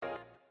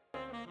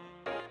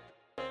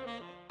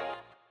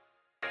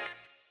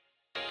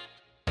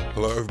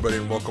Hello, everybody,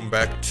 and welcome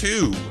back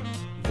to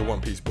the One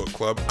Piece Book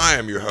Club. I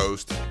am your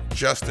host,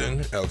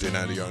 Justin,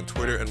 LJ90 on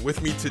Twitter, and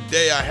with me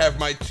today I have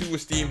my two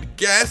esteemed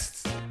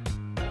guests.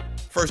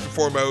 First and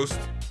foremost,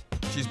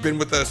 she's been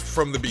with us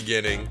from the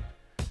beginning.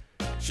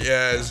 She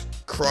has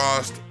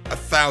crossed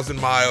 1,000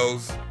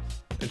 miles,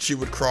 and she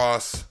would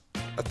cross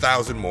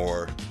 1,000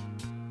 more.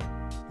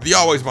 The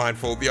always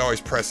mindful, the always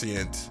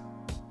prescient,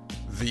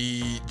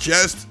 the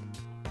just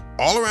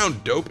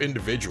all-around dope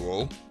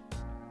individual,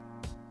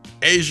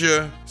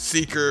 Asia,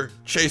 Seeker,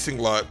 Chasing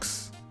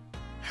Lux.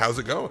 How's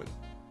it going?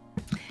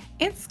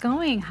 It's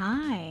going.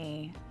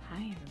 Hi,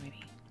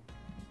 everybody.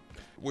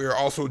 We're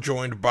also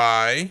joined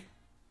by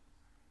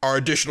our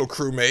additional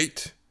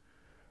crewmate,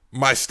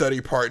 my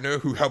study partner,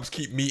 who helps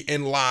keep me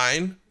in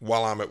line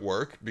while I'm at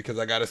work, because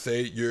I gotta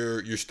say,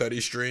 your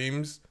study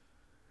streams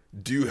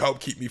do help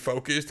keep me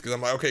focused, because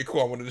I'm like, okay, cool,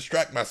 I want to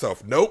distract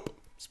myself. Nope,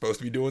 supposed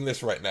to be doing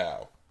this right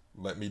now.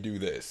 Let me do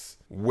this.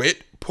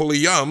 Wit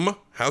Pulliam,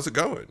 how's it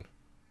going?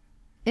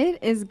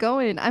 It is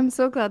going. I'm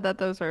so glad that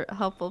those are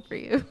helpful for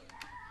you.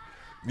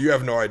 You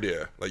have no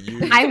idea.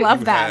 I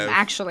love them,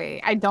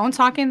 actually. I don't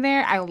talk in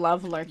there. I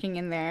love lurking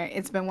in there.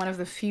 It's been one of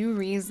the few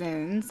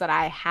reasons that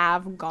I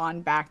have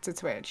gone back to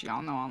Twitch.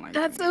 Y'all know I'm like,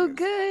 that's so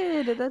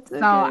good. That's so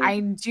good.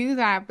 I do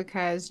that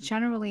because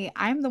generally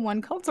I'm the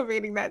one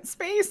cultivating that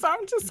space. So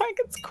I'm just like,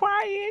 it's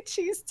quiet.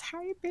 She's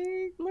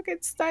typing. Look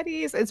at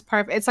studies. It's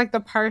perfect. It's like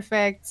the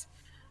perfect.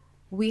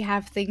 We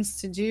have things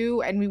to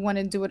do and we want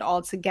to do it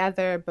all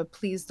together, but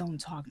please don't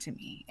talk to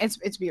me. It's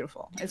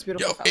beautiful. It's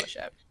beautiful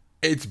fellowship.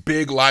 It's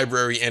big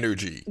library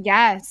energy.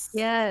 Yes.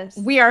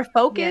 We are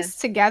focused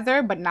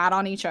together, but not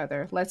on each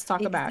other. Let's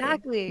talk about it.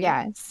 Exactly.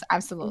 Yes,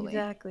 absolutely.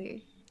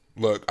 Exactly.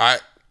 Look, I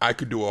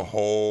could do a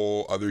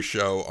whole other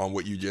show on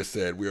what you just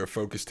said. We are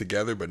focused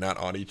together, but not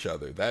on each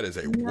other. That is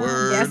a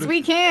word. Yes,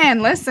 we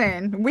can.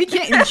 Listen, we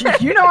can.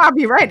 You know I'll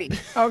be ready.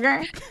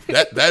 Okay.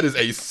 That is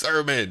a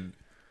sermon.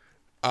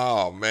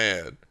 Oh,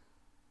 man.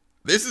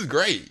 This is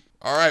great.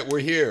 All right, we're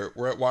here.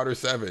 We're at Water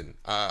 7.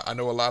 I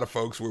know a lot of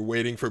folks were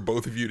waiting for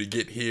both of you to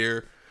get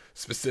here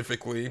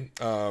specifically.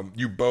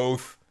 You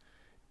both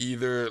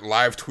either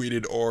live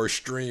tweeted or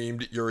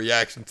streamed your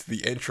reaction to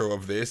the intro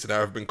of this, and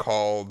I've been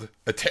called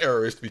a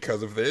terrorist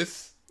because of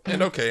this.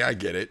 And okay, I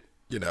get it.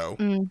 You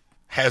know,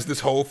 has this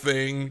whole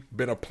thing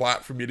been a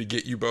plot for me to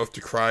get you both to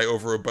cry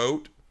over a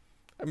boat?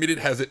 I mean,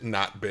 has it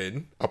not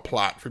been a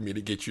plot for me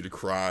to get you to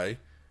cry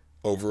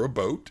over a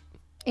boat?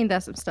 Ain't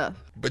that some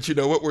stuff? But you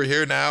know what? We're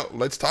here now.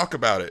 Let's talk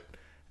about it.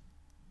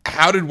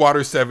 How did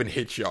Water 7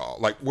 hit y'all?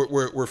 Like,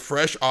 we're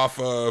fresh off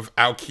of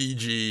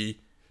Aokiji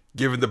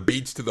giving the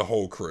beats to the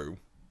whole crew.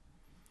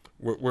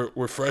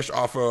 We're fresh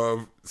off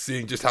of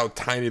seeing just how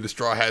tiny the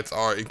Straw Hats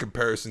are in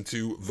comparison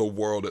to the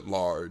world at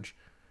large.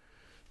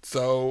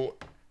 So,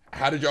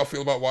 how did y'all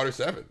feel about Water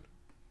 7?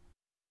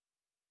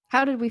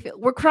 How did we feel?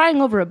 We're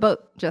crying over a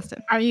boat,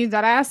 Justin. Are you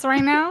dead ass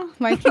right now?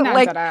 Like, you're not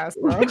Like, dead ass,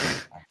 bro.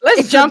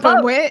 Let's jump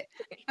him, Wit.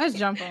 Let's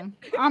jump him.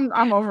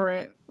 I'm over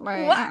it.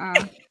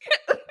 Like,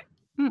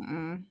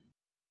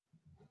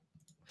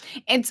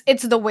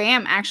 It's the way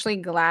I'm actually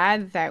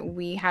glad that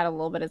we had a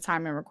little bit of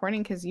time in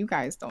recording, because you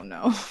guys don't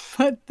know,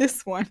 but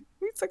this one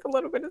we took a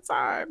little bit of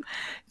time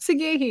to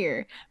get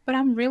here. But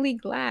I'm really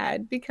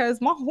glad because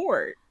my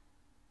heart.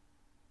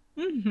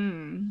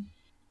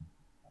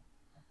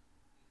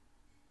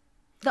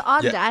 The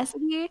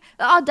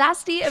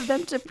audacity of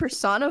them to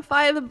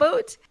personify the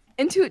boat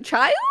into a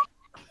child?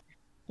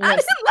 I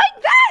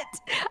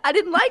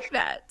didn't like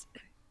that.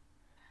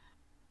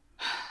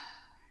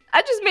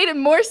 I just made it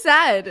more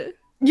sad.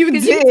 You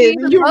did.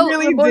 You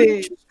really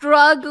did.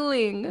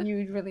 Struggling.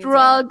 You really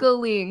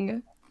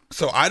struggling.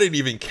 So I didn't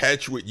even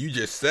catch what you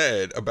just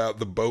said about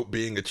the boat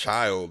being a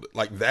child.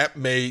 Like, that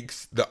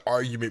makes the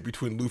argument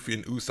between Luffy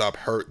and Usopp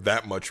hurt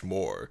that much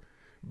more.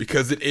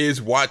 Because it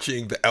is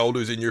watching the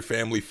elders in your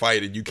family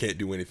fight and you can't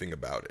do anything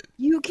about it.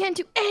 You can't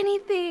do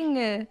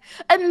anything.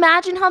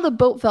 Imagine how the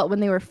boat felt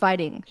when they were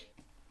fighting.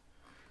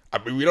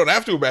 I mean, we don't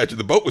have to imagine.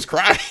 The boat was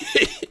crying.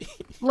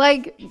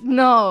 Like,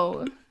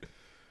 no.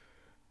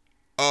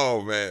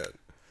 Oh, man.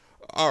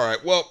 All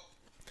right. Well,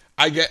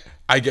 I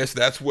guess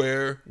that's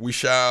where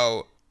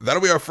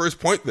that'll be our first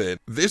point then.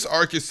 This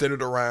arc is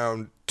centered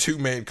around two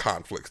main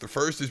conflicts. The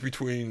first is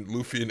between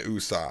Luffy and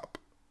Usopp.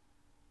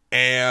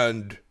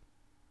 And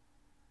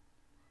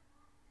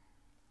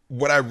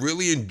what I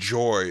really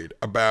enjoyed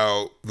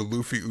about the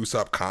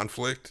Luffy-Usopp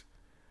conflict,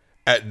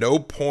 at no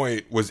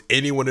point was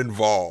anyone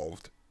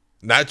involved,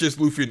 not just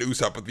Luffy and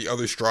Usopp, but the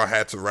other Straw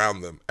Hats around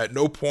them. At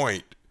no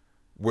point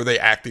were they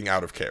acting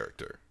out of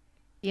character.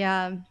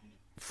 Yeah.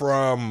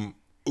 From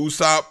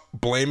Usopp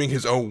blaming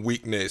his own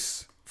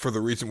weakness for the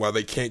reason why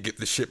they can't get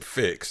the ship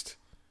fixed,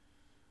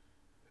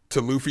 to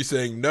Luffy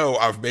saying, no,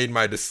 I've made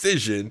my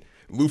decision.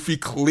 Luffy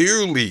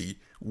clearly,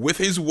 with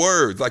his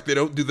words, like, they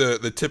don't do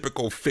the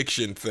typical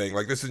fiction thing.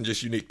 Like, this isn't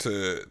just unique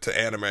to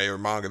anime or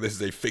manga. This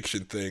is a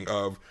fiction thing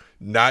of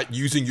not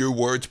using your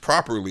words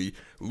properly.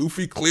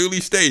 Luffy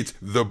clearly states,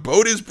 the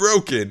boat is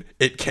broken.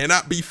 It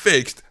cannot be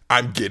fixed.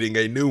 I'm getting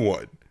a new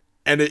one.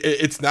 And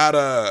it's not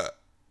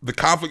the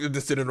conflict is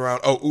just sitting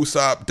around, oh,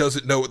 Usopp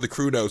doesn't know what the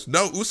crew knows.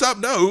 No, Usopp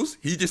knows.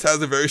 He just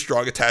has a very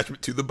strong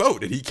attachment to the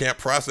boat, and he can't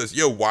process,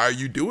 yo, why are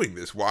you doing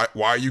this? Why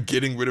are you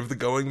getting rid of the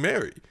Going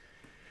Merry?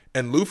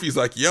 And Luffy's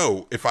like,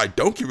 yo, if I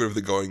don't get rid of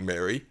the Going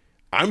Merry,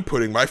 I'm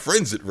putting my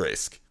friends at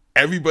risk.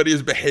 Everybody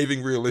is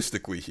behaving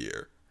realistically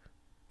here.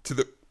 To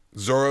the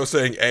Zoro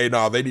saying, hey,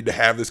 no, they need to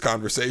have this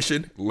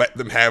conversation. Let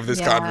them have this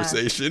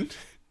conversation.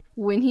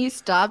 When he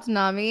stopped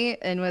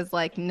Nami and was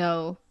like,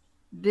 no,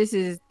 they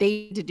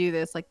need to do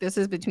this. Like, this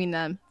is between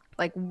them.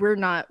 Like, we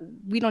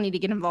don't need to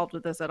get involved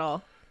with this at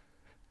all.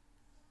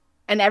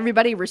 And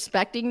everybody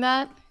respecting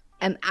that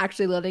and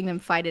actually letting them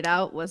fight it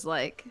out was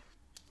like,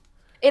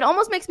 it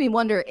almost makes me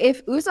wonder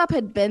if Usopp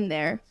had been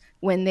there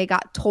when they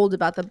got told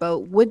about the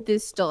boat, would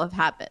this still have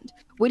happened?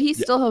 Would he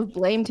still have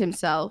blamed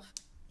himself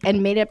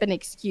and made up an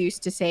excuse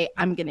to say,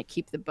 I'm going to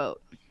keep the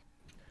boat?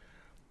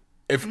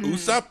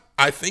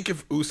 I think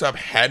if Usopp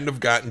hadn't have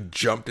gotten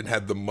jumped and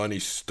had the money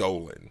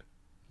stolen,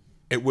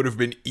 it would have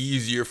been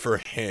easier for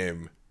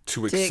him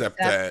to accept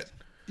that.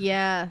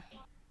 Yeah.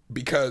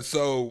 Because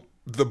so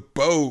the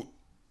boat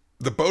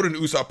and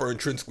Usopp are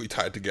intrinsically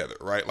tied together,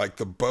 right? Like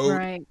the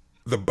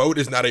boat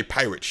is not a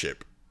pirate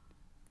ship,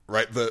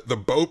 right? The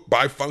boat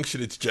by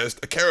function, it's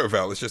just a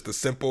caravel. It's just a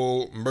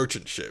simple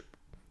merchant ship.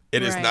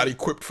 It is not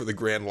equipped for the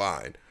Grand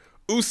Line.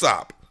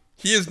 Usopp,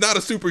 he is not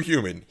a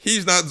superhuman.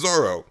 He's not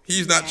Zoro.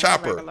 He's not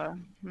Chopper.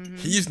 Mm-hmm.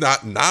 He's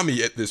not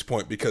Nami at this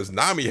point because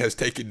Nami has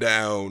taken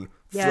down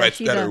threats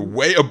that are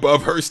way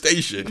above her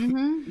station.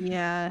 Mm-hmm.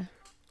 Yeah.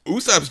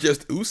 Usopp's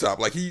just Usopp.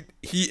 Like he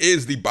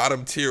is the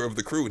bottom tier of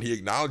the crew, and he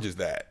acknowledges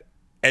that.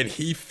 And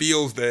he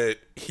feels that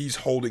he's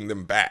holding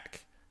them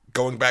back.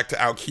 Going back to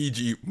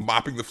Aokiji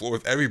mopping the floor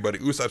with everybody,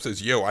 Usopp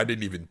says, yo, I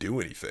didn't even do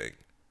anything.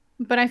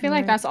 But I feel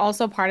like that's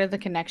also part of the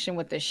connection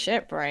with the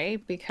ship,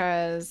 right?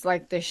 Because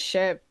like the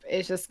ship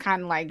is just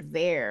kind of like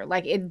there.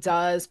 Like it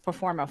does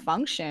perform a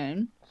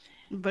function.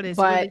 But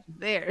really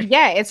there.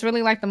 Yeah, it's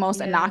really like the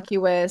most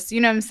innocuous, you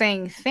know what I'm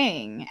saying,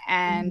 thing.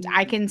 And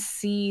I can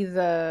see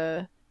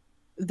the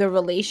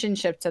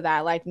relationship to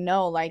that. Like,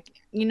 no, like,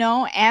 you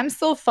know, I'm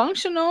still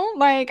functional.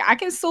 Like I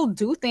can still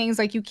do things.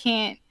 Like you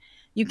can't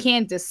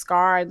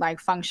discard like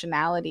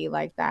functionality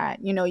like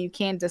that. You know, you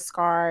can't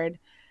discard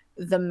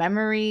the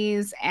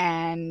memories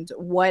and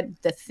what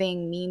the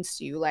thing means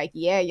to you. Like,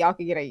 yeah, y'all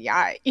could get a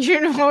yacht.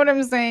 You know what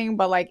I'm saying?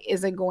 But like,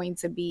 is it going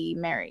to be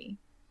Merry?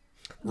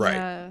 Right.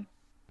 Yeah.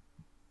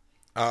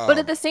 But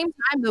at the same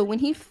time, though, when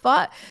he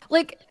fought,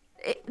 like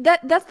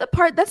that's the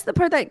part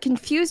that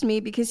confused me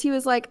because he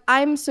was like,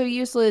 I'm so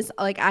useless.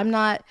 Like, I'm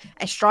not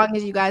as strong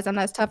as you guys. I'm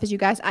not as tough as you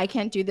guys. I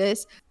can't do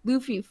this.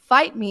 Luffy,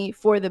 fight me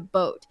for the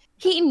boat.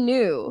 He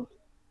knew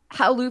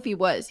how Luffy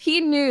was.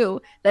 He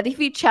knew that if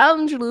he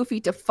challenged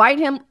Luffy to fight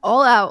him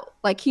all out,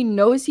 like he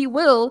knows he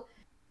will,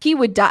 he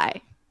would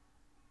die.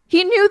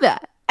 He knew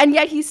that. And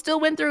yet he still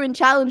went through and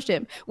challenged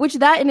him, which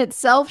that in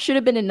itself should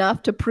have been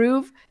enough to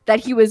prove that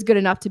he was good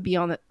enough to be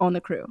on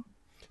the crew.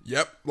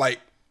 Yep. Like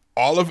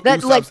all of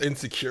Usopp's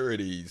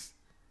insecurities.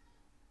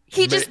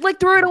 He just like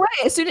threw it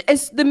away.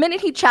 As the minute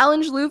he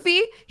challenged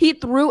Luffy, he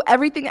threw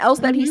everything else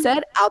that he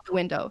said out the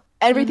window.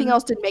 Everything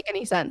else didn't make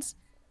any sense.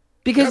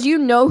 Because you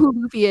know who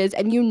Luffy is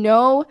and you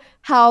know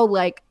how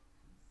like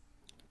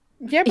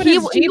yeah, but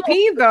it's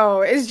GP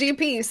though. It's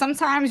GP.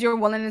 Sometimes you're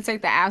willing to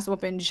take the ass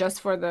whooping just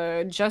for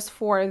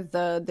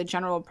the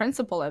general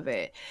principle of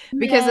it.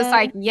 Because it's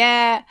like,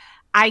 yeah,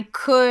 I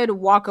could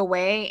walk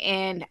away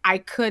and I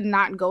could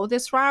not go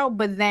this route,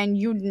 but then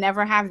you'd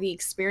never have the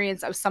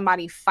experience of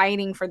somebody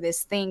fighting for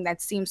this thing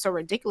that seems so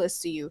ridiculous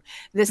to you.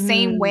 The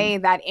same way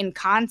that in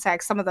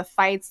context, some of the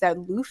fights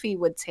that Luffy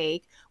would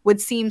take would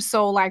seem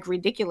so like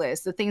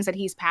ridiculous. The things that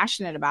he's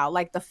passionate about,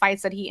 like the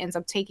fights that he ends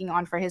up taking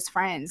on for his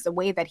friends, the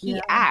way that he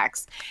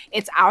acts,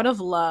 it's out of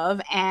love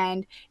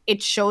and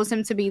it shows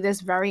him to be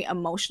this very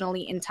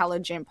emotionally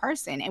intelligent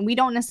person. And we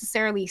don't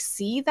necessarily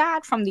see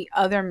that from the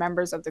other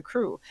members of the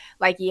crew.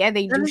 Like, yeah,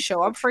 they do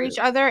show up for each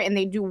other and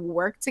they do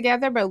work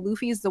together, but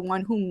Luffy is the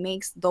one who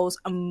makes those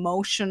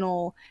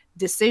emotional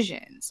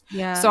decisions.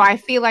 Yeah. So I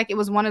feel like it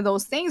was one of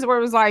those things where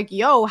it was like,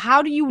 yo,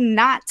 how do you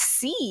not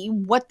see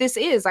what this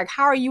is? Like,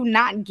 how are you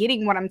not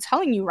getting what I'm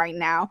telling you right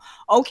now?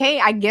 Okay,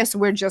 I guess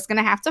we're just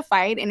gonna have to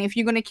fight. And if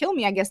you're gonna kill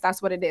me, I guess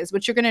that's what it is.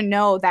 But you're gonna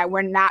know that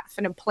we're not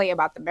gonna play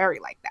about the berry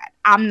like that.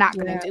 I'm not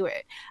gonna do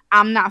it.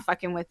 I'm not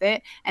fucking with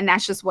it. And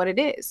that's just what it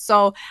is.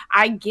 So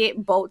I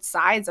get both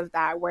sides of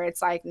that where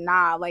it's like,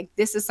 nah, like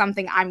this is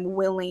something I'm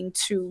willing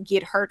to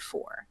get hurt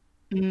for.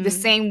 The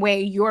same way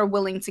you're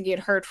willing to get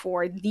hurt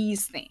for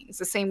these things,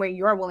 the same way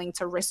you're willing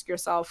to risk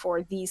yourself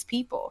for these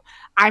people.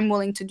 I'm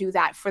willing to do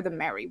that for the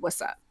Merry.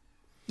 What's up?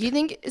 You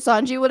think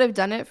Sanji would have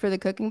done it for the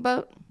cooking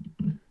boat?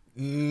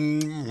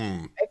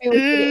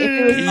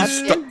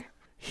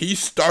 He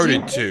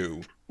started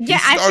to. Yeah,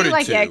 I feel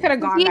like it could have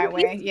gone that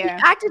way. He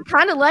acted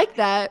kind of like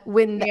that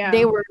when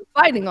they were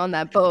fighting on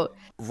that boat.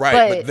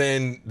 Right, but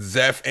then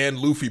Zeph and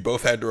Luffy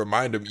both had to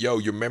remind him, yo,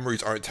 your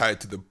memories aren't tied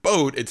to the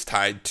boat, it's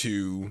tied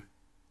to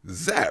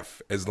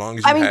Zeph. As long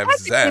as you have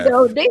Zeph.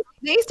 Though, they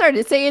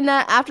started saying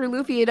that after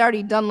Luffy had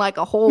already done like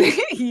a whole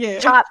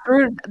chop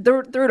through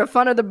the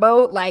front of the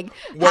boat, like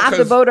half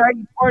the boat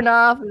already torn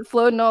off and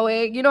floating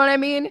away. You know what I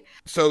mean?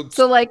 So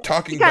like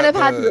talking he kind of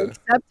had to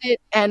accept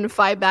it and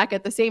fight back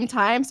at the same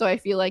time. So I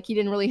feel like he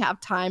didn't really have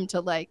time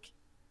to like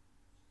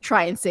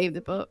try and save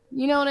the boat.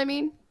 You know what I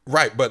mean?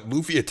 Right, but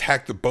Luffy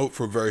attacked the boat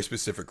for a very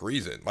specific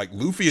reason. Like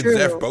Luffy and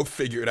Zeph both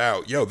figured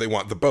out, yo, they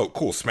want the boat.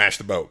 Cool, smash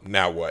the boat.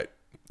 Now what?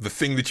 The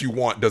thing that you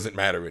want doesn't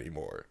matter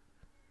anymore.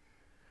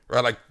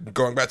 Right? Like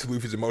going back to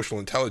Luffy's emotional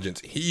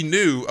intelligence, he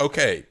knew,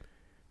 okay,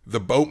 the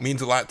boat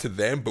means a lot to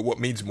them, but what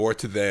means more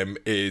to them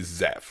is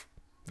Zeph.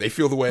 They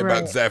feel the way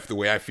about Zeph the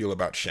way I feel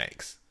about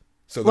Shanks.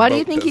 So why do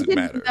you think he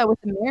didn't do that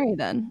with the Mary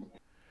then?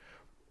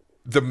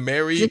 The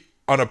Mary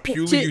on a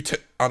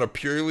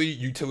purely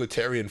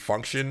utilitarian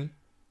function,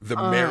 the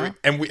Mary,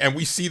 and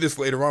we see this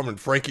later on when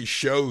Frankie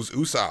shows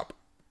Usopp.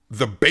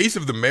 The base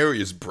of the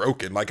Mary is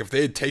broken. Like if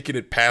they had taken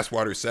it past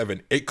Water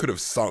 7, it could have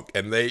sunk,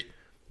 and they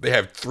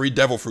have 3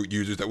 Devil Fruit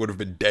users that would have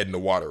been dead in the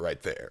water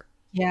right there.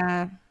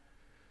 Yeah.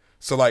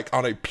 So like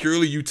on a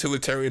purely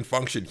utilitarian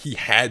function, he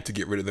had to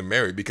get rid of the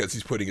Mary because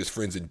he's putting his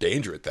friends in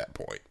danger at that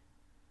point.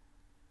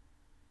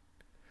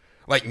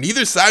 Like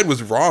neither side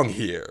was wrong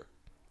here.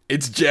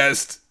 It's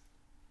just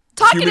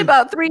talking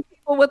about 3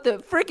 people with the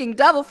freaking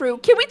devil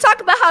fruit. Can we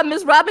talk about how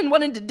Miss Robin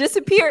wanted to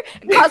disappear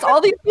and cause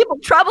all these people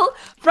trouble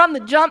from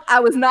the jump? I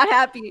was not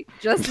happy.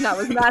 Justin, I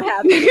was not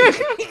happy.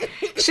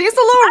 She's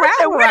a little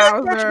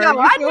rouser.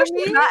 I know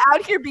she's not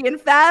out here being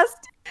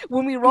fast.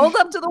 When we rolled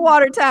up to the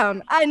water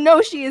town, I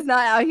know she is not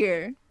out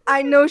here.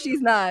 I know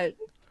she's not.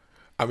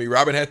 I mean,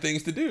 Robin had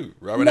things to do.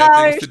 I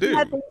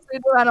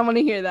don't want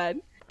to hear that.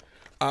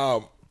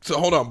 So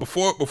hold on.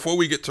 Before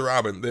we get to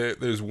Robin,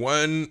 there's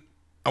one.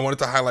 I wanted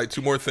to highlight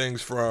 2 more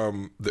things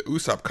from the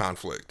Usopp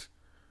conflict.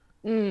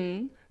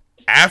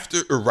 After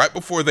or right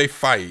before they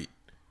fight,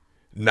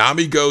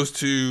 Nami goes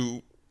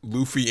to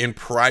Luffy in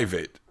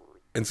private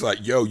and it's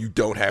like, yo, you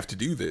don't have to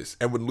do this.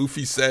 And when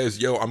Luffy says,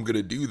 yo, I'm going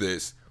to do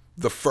this,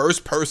 the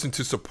first person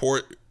to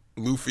support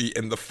Luffy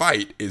in the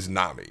fight is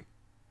Nami.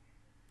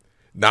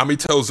 Nami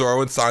tells Zoro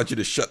and Sanji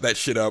to shut that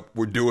shit up.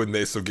 We're doing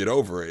this, so get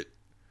over it.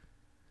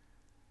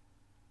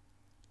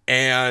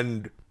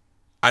 And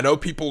I know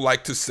people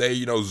like to say,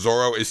 you know,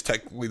 Zoro is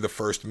technically the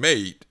first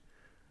mate,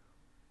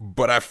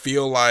 but I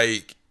feel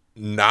like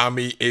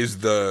Nami is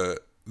the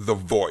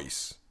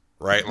voice,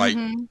 right? Like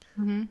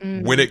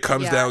when it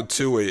comes down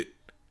to it,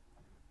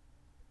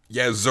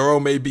 yeah, Zoro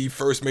may be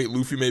first mate,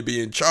 Luffy may be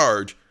in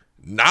charge.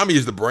 Nami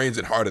is the brains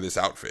and heart of this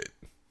outfit.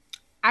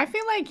 I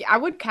feel like I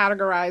would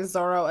categorize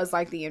Zoro as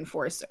like the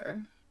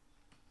enforcer.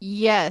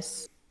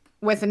 Yes.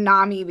 With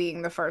Nami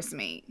being the first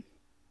mate.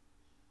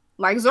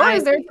 Like Zoro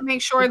is there to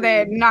make sure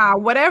that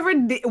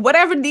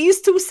whatever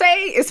these 2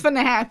 say is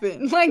finna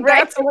happen. Like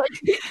that's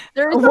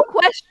there's no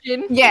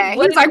question. Yeah,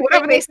 he's like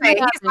whatever they say.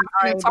 He's not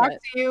going to talk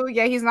to you.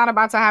 Yeah, he's not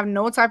about to have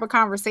no type of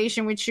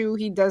conversation with you.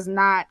 He does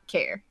not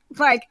care.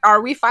 Like,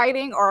 are we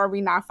fighting or are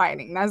we not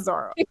fighting? That's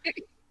Zoro.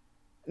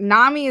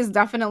 Nami is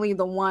definitely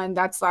the one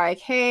that's like,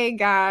 hey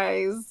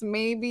guys,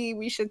 maybe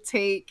we should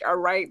take a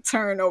right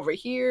turn over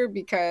here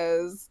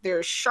because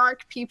there's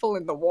shark people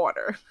in the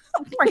water.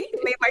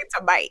 They like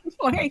to bite.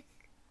 Like,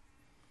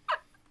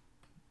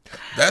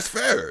 that's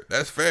fair.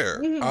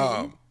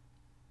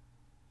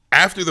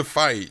 After the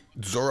fight,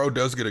 Zoro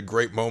does get a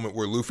great moment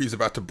where Luffy's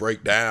about to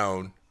break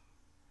down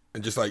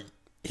and just like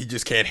he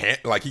just can't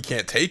he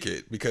can't take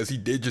it because he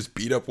did just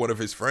beat up one of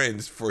his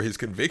friends for his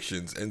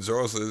convictions. And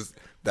Zoro says,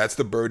 that's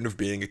the burden of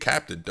being a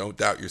captain. Don't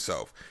doubt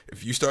yourself.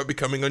 If you start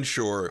becoming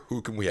unsure,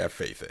 who can we have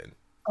faith in?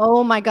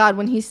 Oh my God,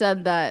 when he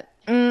said that.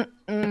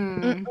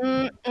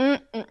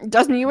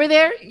 Justin, you were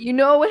there? You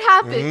know what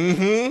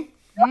happened.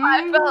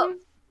 I felt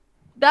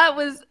that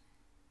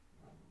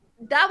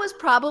was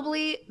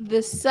probably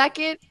the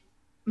second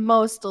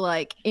most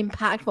like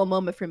impactful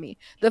moment for me.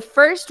 The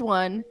first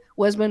one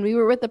was when we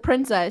were with the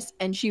princess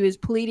and she was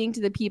pleading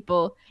to the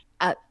people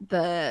at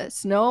the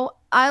snow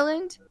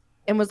island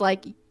and was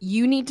like,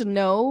 you need to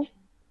know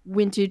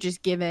when to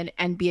just give in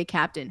and be a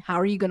captain. How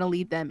are you going to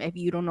lead them if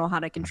you don't know how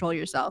to control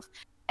yourself?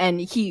 And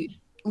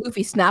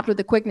Luffy snapped with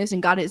the quickness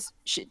and got his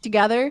shit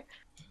together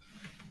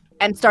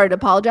and started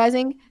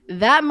apologizing.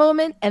 That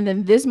moment, and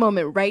then this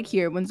moment right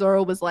here when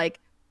Zoro was like,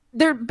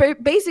 they're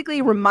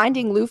basically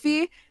reminding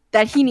Luffy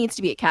that he needs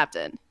to be a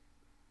captain.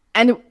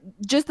 And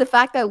just the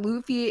fact that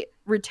Luffy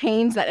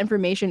retains that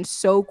information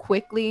so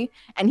quickly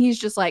and he's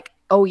just like,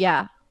 oh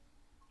yeah,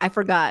 I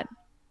forgot.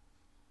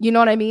 You know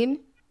what I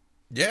mean?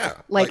 Yeah.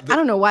 Like I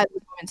don't know why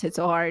these moments hit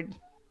so hard.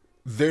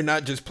 They're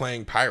not just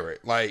playing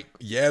pirate. Like,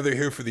 yeah, they're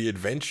here for the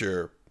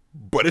adventure,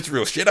 but it's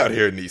real shit out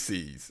here in these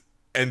seas.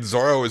 And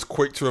Zoro is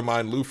quick to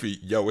remind Luffy,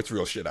 yo, it's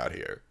real shit out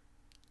here.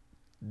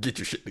 Get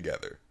your shit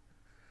together.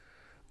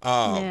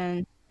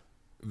 Man.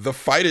 The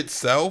fight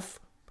itself,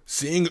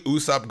 seeing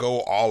Usopp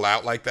go all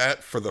out like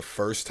that for the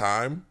first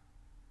time,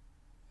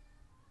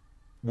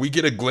 we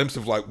get a glimpse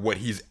of like what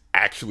he's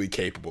actually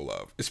capable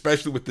of,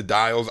 especially with the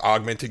dials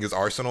augmenting his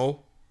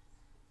arsenal.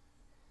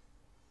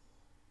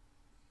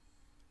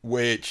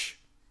 which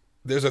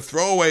there's a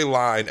throwaway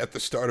line at the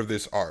start of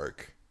this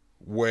arc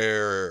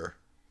where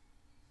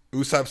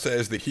Usopp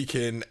says that he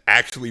can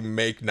actually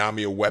make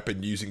Nami a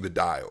weapon using the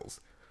dials.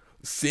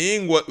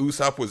 Seeing what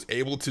Usopp was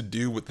able to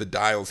do with the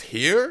dials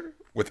here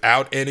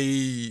without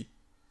any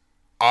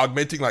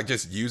augmenting, like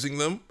just using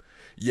them,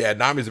 yeah,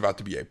 Nami's about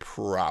to be a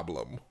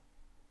problem.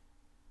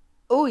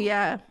 Oh,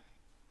 yeah.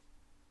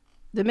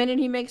 The minute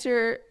he makes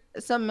her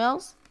something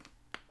else?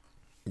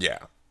 Yeah.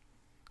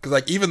 Because,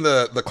 like, even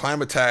the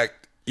climb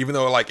attack, even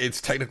though, like,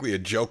 it's technically a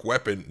joke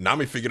weapon,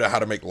 Nami figured out how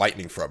to make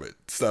lightning from it.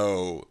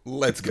 So,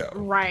 let's go.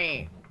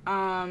 Right.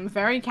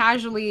 Very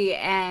casually,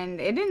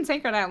 and it didn't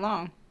take her that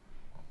long.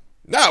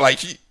 Nah, like,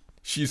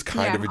 she's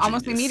kind of a genius.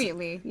 Almost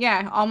immediately.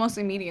 Yeah, almost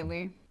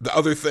immediately. The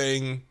other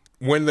thing,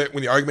 when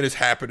the argument is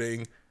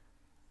happening,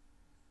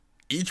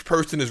 each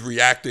person is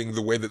reacting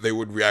the way that they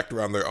would react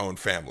around their own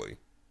family.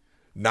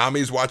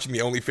 Nami's watching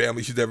the only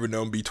family she's ever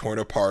known be torn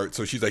apart,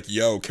 so she's like,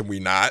 yo, can we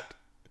not?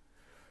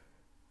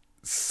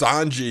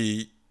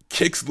 Sanji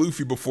kicks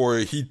Luffy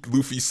before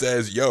Luffy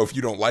says, yo, if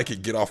you don't like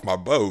it, get off my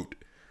boat.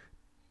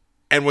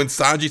 And when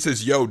Sanji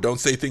says, yo, don't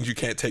say things you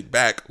can't take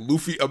back,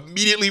 Luffy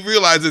immediately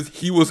realizes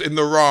he was in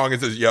the wrong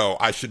and says, yo,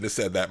 I shouldn't have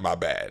said that, my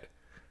bad.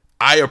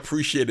 I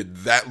appreciated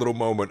that little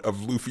moment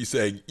of Luffy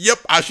saying, yep,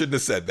 I shouldn't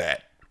have said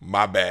that,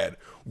 my bad.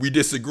 We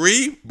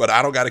disagree, but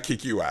I don't got to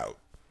kick you out.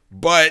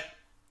 But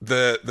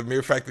the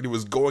mere fact that he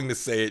was going to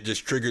say it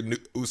just triggered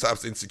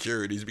Usopp's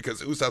insecurities,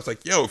 because Usopp's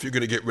like, yo, if you're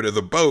going to get rid of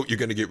the boat, you're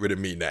going to get rid of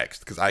me next,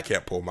 because I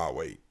can't pull my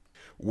weight.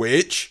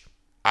 Which,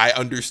 I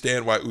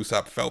understand why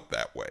Usopp felt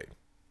that way.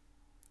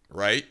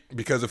 Right?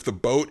 Because if the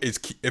boat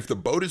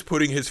is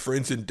putting his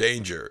friends in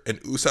danger,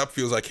 and Usopp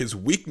feels like his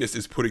weakness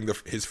is putting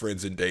his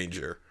friends in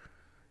danger,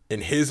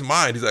 in his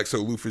mind, he's like,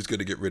 so Luffy's going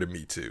to get rid of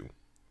me too.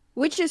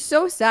 Which is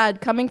so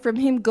sad, coming from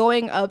him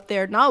going up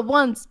there not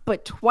once,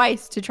 but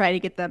twice to try to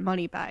get that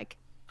money back.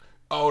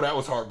 Oh, that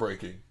was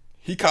heartbreaking.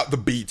 He caught the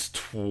beats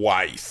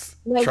twice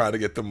trying to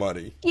get the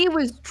money. He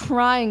was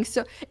trying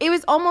so... It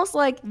was almost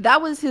like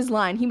that was his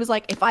line. He was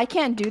like, if I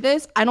can't do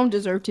this, I don't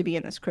deserve to be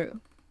in this crew.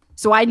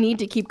 So I need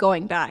to keep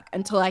going back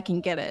until I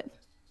can get it.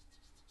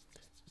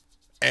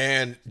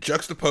 And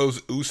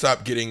juxtapose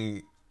Usopp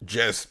getting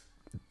just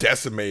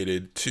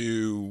decimated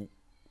to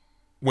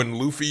when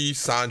Luffy,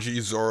 Sanji,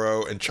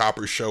 Zoro, and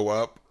Chopper show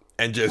up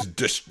and just...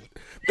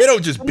 they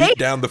don't just beat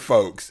down the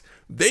folks.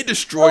 They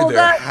destroy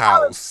their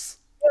house.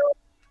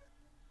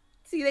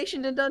 See, they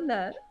shouldn't have done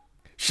that.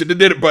 Should have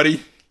did it,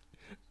 buddy.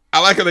 I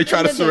like how they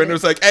try to surrender.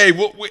 It's like, hey,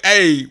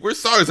 we're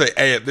sorry. It's like,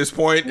 hey, at this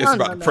point, it's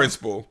about the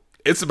principle.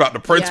 It's about the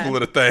principle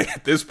of the thing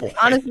at this point.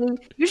 Honestly,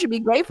 you should be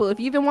grateful if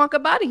you even walk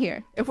up out of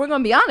here. If we're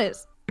going to be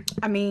honest.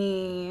 I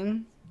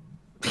mean...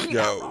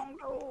 Yo.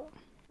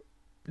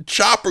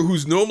 Chopper,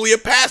 who's normally a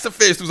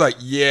pacifist, was like,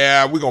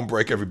 yeah, we're going to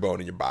break every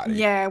bone in your body.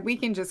 Yeah, we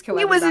can just kill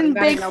everybody. He was in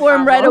big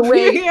form right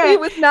away. Yeah. He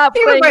was not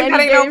playing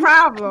any games. No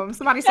problem.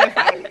 Somebody said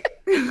fight.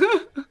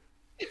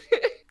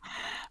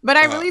 But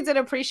I really did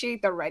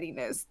appreciate the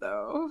readiness,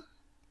 though.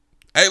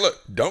 Hey, look,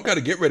 don't got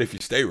to get ready if you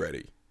stay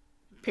ready.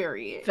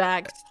 Period.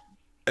 Facts.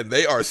 And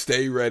they are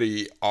stay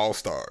ready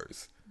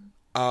all-stars.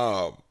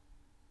 All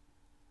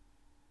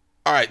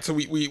right, so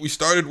we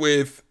started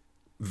with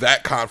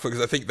that conflict,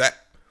 because I think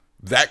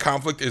that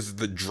conflict is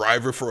the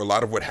driver for a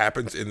lot of what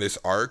happens in this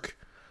arc.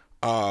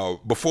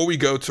 Before we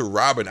go to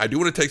Robin, I do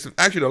want to take some...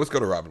 Actually, no, let's go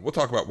to Robin. We'll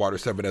talk about Water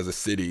 7 as a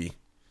city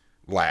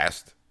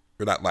last.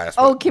 Or not last,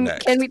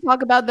 can we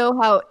talk about, though,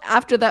 how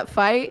after that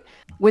fight,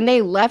 when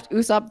they left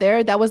Usopp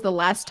there, that was the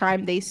last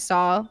time they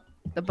saw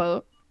the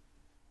boat?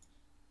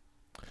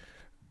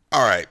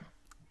 All right.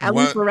 At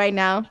least for right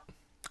now.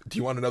 Do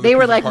you want another? They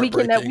were like, we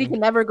can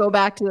never go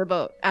back to the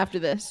boat after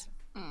this.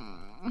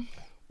 And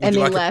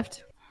they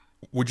left.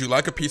 Would you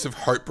like a piece of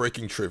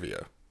heartbreaking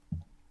trivia?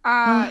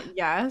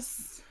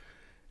 Yes.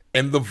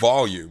 In the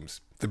volumes,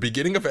 the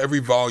beginning of every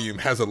volume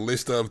has a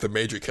list of the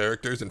major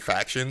characters and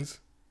factions.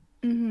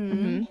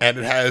 Mm-hmm. And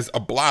it has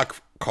a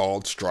block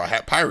called Straw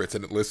Hat Pirates,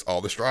 and it lists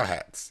all the Straw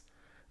Hats.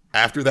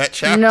 After that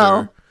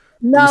chapter,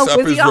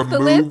 Usopp is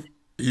removed.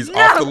 He's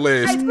off the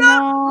list. I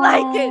don't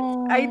like it.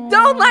 I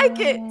don't like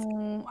it.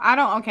 I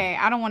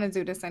don't want to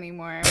do this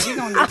anymore. We're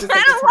going to need to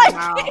take a time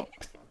out.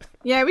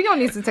 Yeah, we're going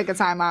to need to take a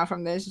time out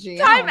from this, G.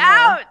 Time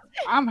out.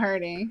 I'm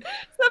hurting.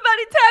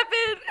 Somebody tap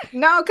in.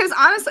 No, because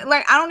honestly,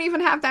 like, I don't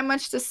even have that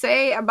much to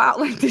say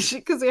about, like, this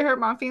shit because it hurt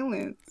my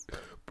feelings.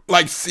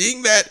 Like,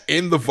 seeing that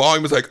in the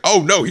volume is like,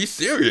 oh, no, he's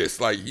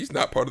serious. Like, he's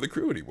not part of the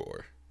crew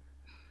anymore.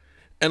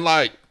 And,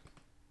 like,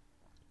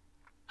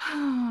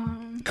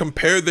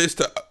 compare this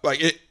to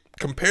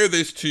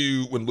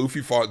when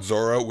Luffy fought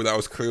Zoro, where that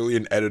was clearly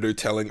an editor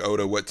telling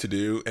Oda what to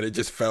do, and it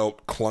just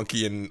felt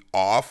clunky and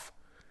off.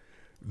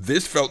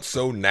 This felt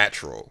so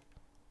natural.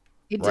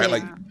 Right?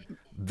 Like,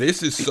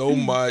 this is so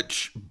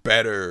much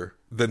better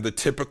than the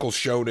typical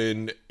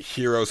shonen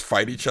heroes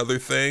fight each other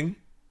thing.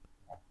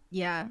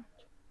 Yeah.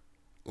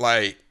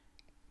 Like,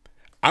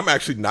 I'm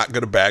actually not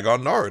going to bag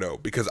on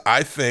Naruto, because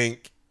I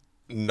think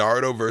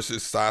Naruto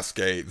versus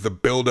Sasuke, the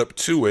build up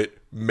to it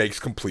makes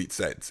complete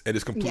sense. It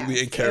is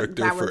completely in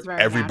character for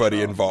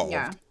everybody involved.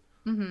 Yeah.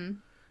 Mm-hmm.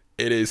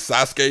 It is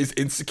Sasuke's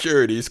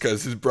insecurities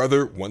because his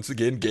brother once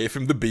again gave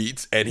him the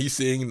beats, and he's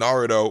seeing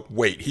Naruto.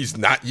 Wait, he's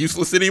not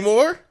useless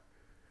anymore?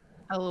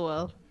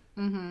 LOL.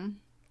 Mm-hmm.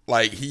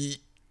 Like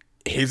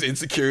his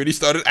insecurity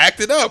started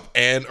acting up,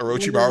 and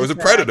Orochimaru is a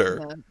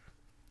predator.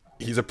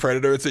 He's a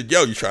predator and said,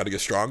 "Yo, you trying to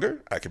get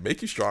stronger? I can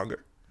make you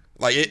stronger."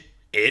 Like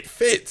it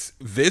fits.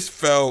 This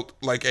felt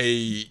like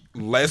a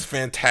less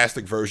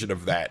fantastic version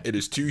of that. It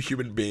is two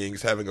human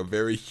beings having a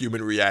very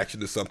human reaction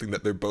to something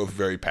that they're both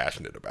very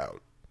passionate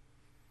about.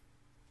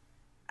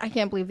 I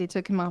can't believe they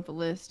took him off the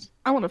list.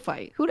 I want to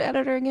fight. Who the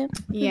editor again?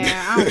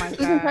 Yeah, I don't like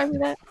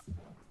that.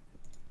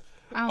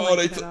 I don't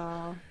like it at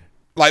all.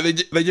 Like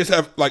they just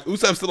have like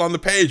Usopp's still on the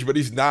page, but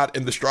he's not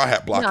in the Straw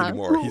Hat block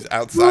anymore. He's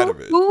outside of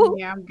it.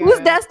 Whose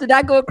desk did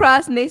I go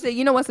across and they say,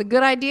 you know what's a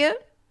good idea?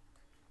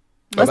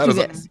 Let's do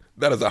this.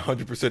 That is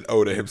 100%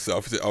 Oda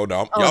himself. He said, "Oh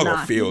no, y'all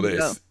gonna feel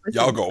this.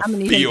 Y'all gonna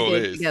feel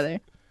this. Together.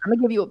 I'm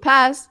gonna give you a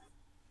pass.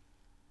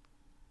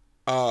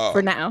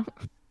 For now."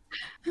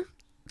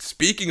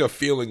 Speaking of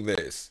feeling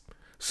this,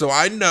 so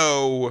I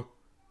know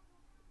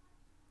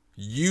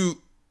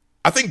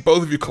I think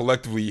both of you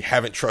collectively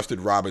haven't trusted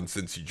Robin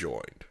since you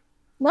joined.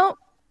 No.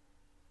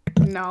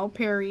 No,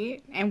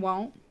 period. And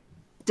won't.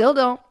 Still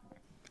don't.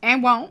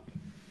 And won't.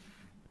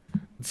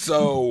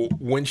 So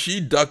when she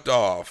ducked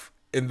off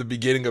in the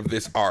beginning of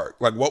this arc,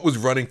 like what was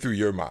running through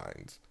your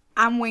minds?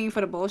 I'm waiting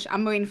for the bullshit.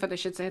 I'm waiting for the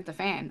shit to hit the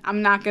fan.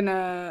 I'm not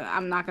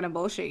gonna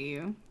bullshit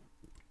you.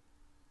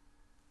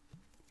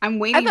 I'm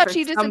waiting. I thought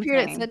she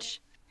disappeared at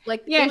such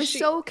it was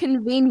so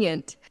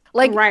convenient.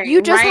 Like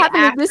you just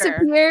happened to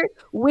disappear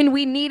when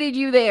we needed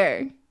you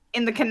there.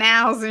 In the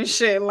canals and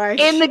shit. Like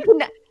in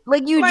the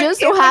like you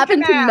just so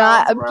happened to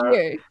not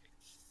appear.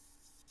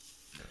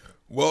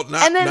 Well,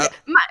 and then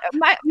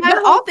my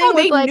whole thing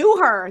was they knew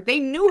her. They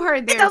knew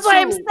her there. That's what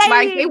I'm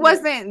saying.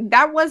 Like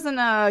that wasn't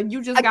a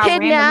you just got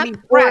randomly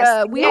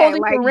pressed. We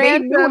holding for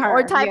ransom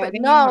or type of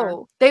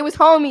no. They was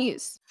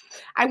homies.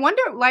 I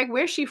wonder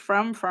where's she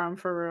from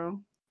for real?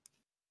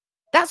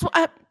 That's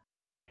what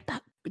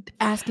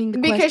asking the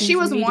because she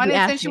was wanted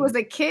since she was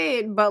a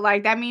kid, but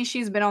that means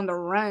she's been on the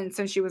run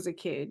since she was a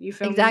kid. You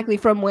feel exactly me?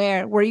 From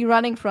where? Where are you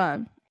running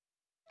from?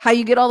 How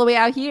you get all the way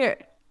out here?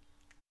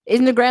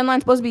 Isn't the Grand Line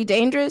supposed to be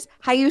dangerous?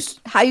 How you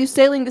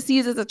sailing the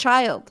seas as a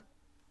child?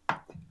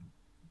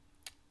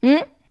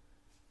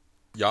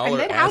 Y'all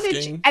are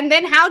asking.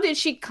 How did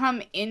she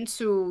come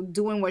into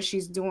doing what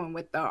she's doing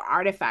with the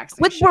artifacts?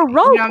 With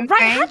Baroque, you know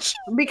right?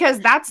 Because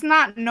that's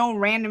not no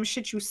random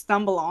shit you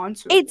stumble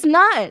onto. It's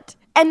not.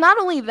 And not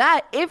only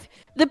that, if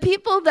the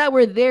people that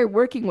were there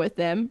working with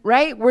them,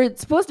 right, were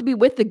supposed to be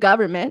with the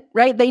government,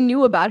 right? They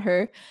knew about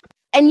her.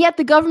 And yet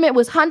the government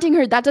was hunting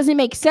her. That doesn't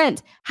make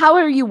sense. How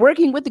are you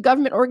working with the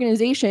government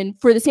organization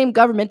for the same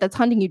government that's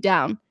hunting you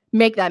down?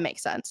 Make that make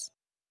sense.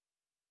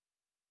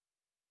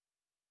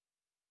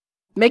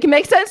 Make it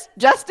make sense,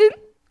 Justin?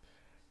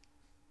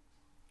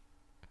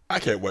 I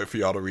can't wait for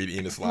y'all to read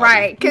Enies Lobby.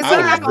 Right, because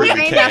I'm not going to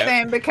say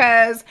nothing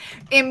because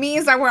it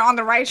means that we're on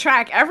the right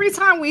track. Every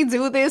time we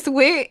do this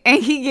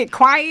and he get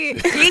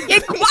quiet. He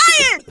get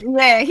quiet!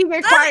 Yeah, he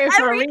get quiet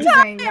for a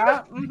reason.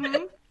 Yep.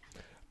 Mm-hmm.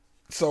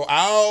 So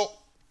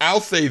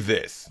I'll say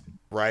this,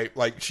 right?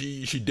 Like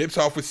she dips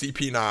off with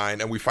CP9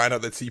 and we find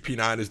out that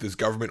CP9 is this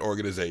government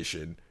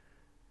organization.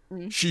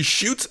 Mm-hmm. She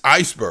shoots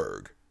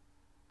Iceberg.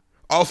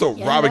 Also,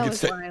 Robin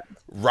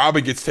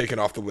gets taken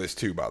off the list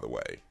too, by the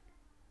way.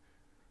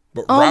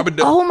 But Robin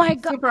oh my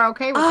god. Super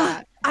okay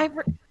with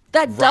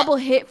that. Double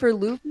hit for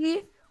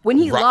Luffy. When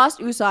he lost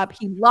Usopp,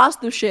 he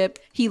lost the ship,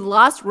 he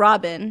lost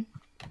Robin.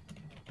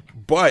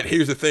 But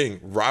here's the thing.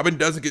 Robin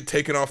doesn't get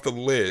taken off the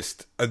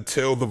list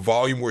until the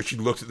volume where she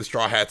looks at the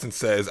Straw Hats and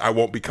says, "I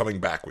won't be coming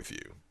back with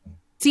you."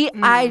 See,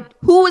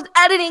 who was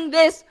editing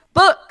this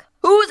book?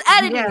 Who's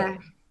editing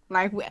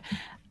it?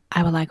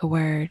 I would like a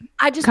word.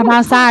 I just come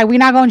outside. We're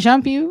not gonna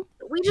jump you.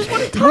 We just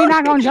want to talk. We're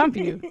not gonna jump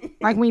you.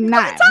 We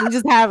not. We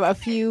just have a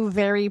few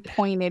very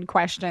pointed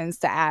questions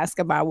to ask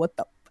about what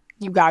the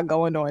you got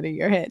going on in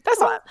your head.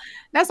 That's all.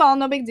 That's all.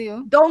 No big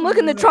deal. Don't look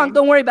in the trunk.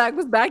 Don't worry about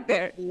what's back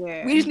there.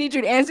 Yeah. We just need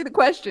you to answer the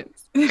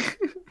questions.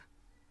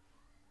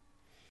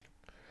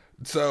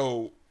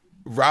 So,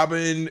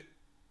 Robin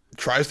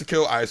tries to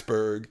kill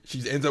Iceberg.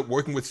 She ends up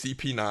working with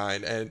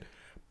CP9, and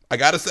I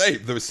gotta say,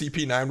 the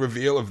CP9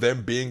 reveal of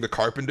them being the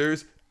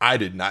Carpenters, I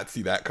did not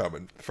see that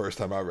coming the first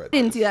time I read it.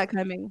 Didn't see that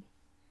coming.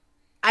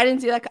 I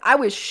didn't see that. I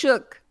was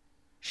shook.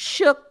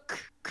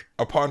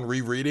 Upon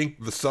rereading,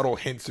 the subtle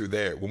hints are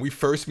there. When we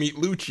first meet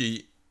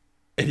Lucci,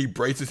 and he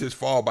braces his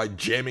fall by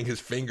jamming his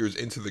fingers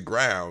into the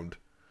ground,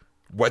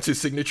 what's his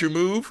signature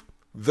move?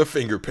 The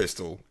finger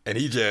pistol. And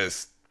he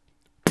just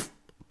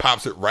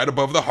pops it right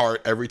above the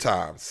heart every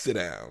time. Sit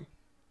down.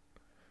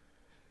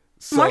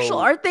 So, martial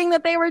art thing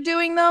that they were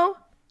doing, though?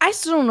 I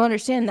still don't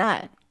understand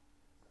that.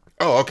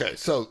 Oh, okay.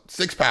 So,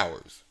 6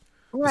 powers.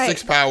 Right. The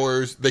 6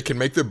 powers, they can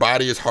make their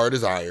body as hard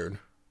as iron.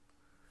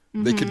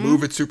 Mm-hmm. They can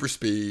move at super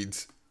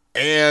speeds.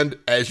 And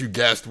as you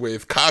guessed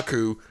with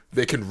Kaku,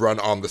 they can run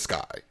on the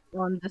sky.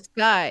 On the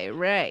sky,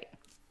 right.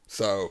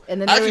 So,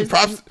 and then actually,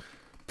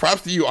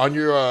 props to you on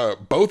your,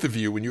 both of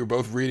you, when you were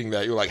both reading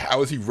that, you were like,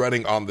 how is he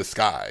running on the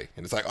sky?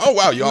 And it's like, oh,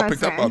 wow, you all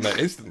picked up on that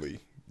instantly.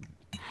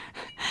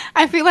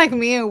 I feel like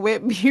me and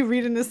Whit be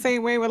reading the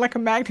same way with like a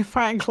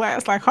magnifying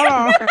glass. Like, hold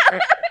on.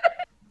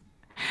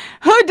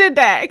 Who did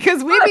that?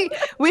 Because we be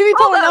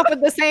pulling up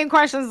with the same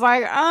questions.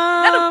 Like, is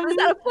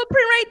that a footprint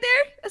right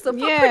there? That's a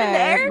footprint in the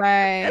air.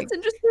 Like, that's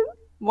interesting.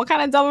 What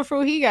kind of devil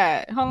fruit he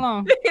got? Hold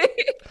on.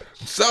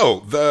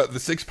 So the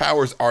 6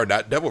 powers are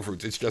not devil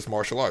fruits. It's just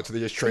martial arts. They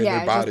just train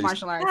their bodies.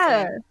 Martial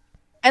arts,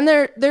 And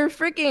their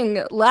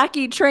freaking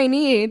lackey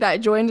trainee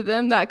that joined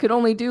them that could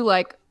only do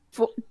like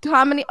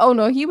how many? Oh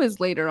no, he was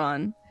later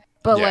on.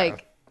 But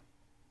like,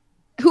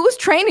 who's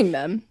training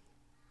them?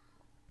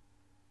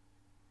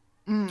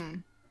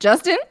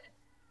 Justin?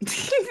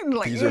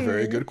 Like, these are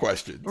very good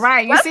questions.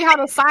 Right. You see how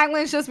the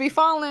silence just be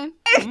falling?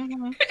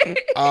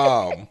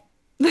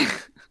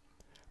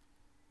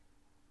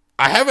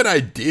 I have an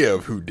idea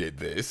of who did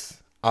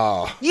this.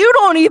 You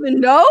don't even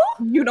know?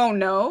 You don't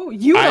know?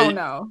 You don't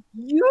know?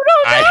 You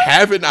don't know? I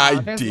have an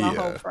idea. There's no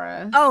hope for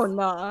us. Oh,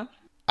 no.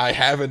 I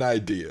have an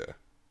idea.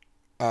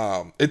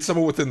 It's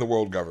someone within the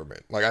world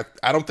government. Like,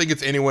 I don't think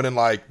it's anyone in,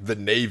 like, the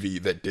Navy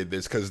that did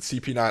this, because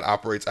CP9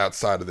 operates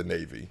outside of the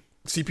Navy.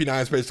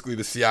 CP9 is basically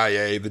the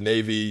CIA, the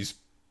Navy's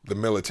the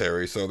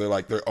military, so they're,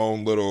 like, their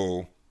own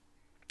little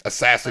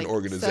assassin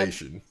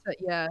organization.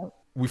 Yeah.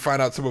 We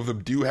find out some of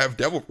them do have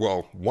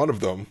one of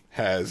them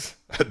has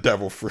a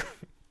devil fruit.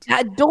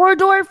 That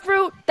door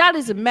fruit, that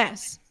is a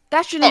mess.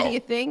 That shouldn't be a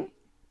thing.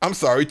 I'm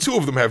sorry, 2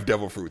 of them have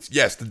devil fruits.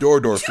 Yes, the door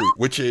fruit,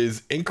 which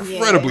is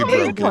incredibly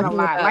broken.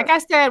 Like I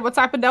said, what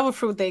type of devil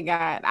fruit they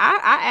got? I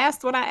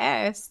asked what I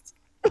asked.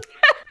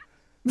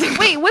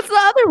 Wait, what's the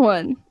other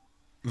one?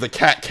 The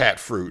cat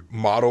fruit,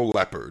 model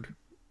leopard.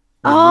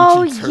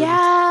 Oh,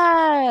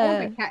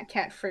 yeah. The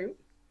cat fruit.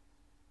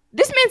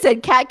 This man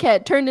said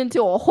cat turned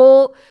into a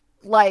whole,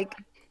 like,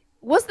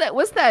 what's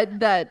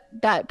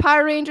that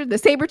Power Ranger, the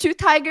saber-tooth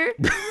tiger?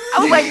 I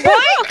was like, boy,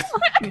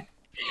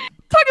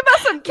 talking about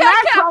some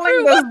cat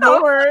fruit.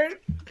 This word.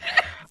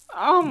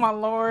 Oh my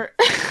lord.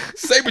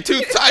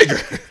 Saber-tooth tiger.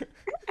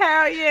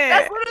 Hell yeah.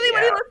 That's literally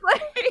what he looks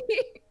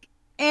like.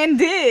 And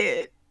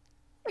did.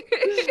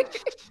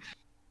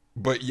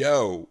 But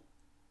yo,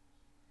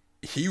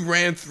 he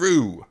ran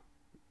through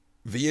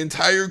the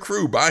entire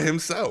crew by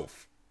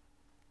himself.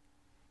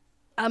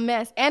 A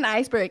mess. And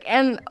Iceberg.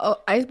 And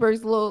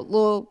Iceberg's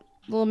little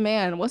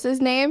man. What's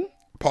his name?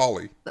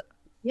 Paulie.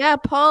 Yeah,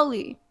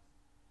 Paulie.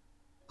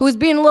 Who's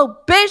being a little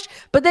bitch,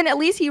 but then at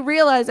least he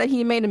realized that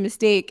he made a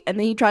mistake, and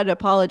then he tried to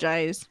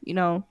apologize, you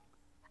know.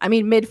 I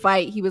mean,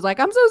 mid-fight, he was like,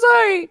 I'm so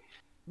sorry.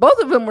 Both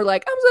of them were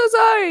like, I'm so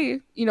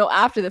sorry, you know,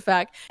 after the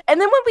fact. And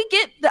then when we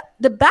get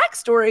the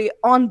backstory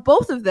on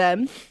both of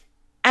them,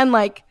 and,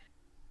 like,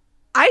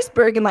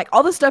 Iceberg and, like,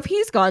 all the stuff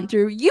he's gone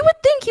through, you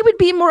would think he would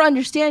be more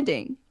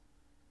understanding.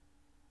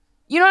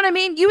 You know what I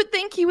mean? You would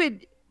think he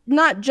would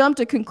not jump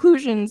to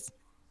conclusions,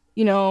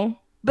 you know.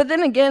 But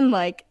then again,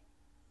 like,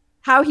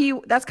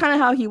 that's kind of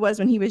how he was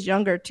when he was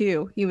younger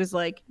too. He was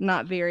like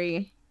not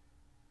very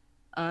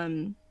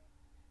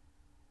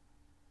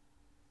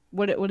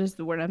what is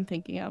the word I'm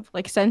thinking of?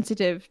 Like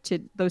sensitive to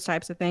those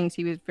types of things.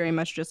 He was very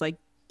much just like,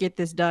 get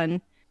this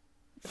done,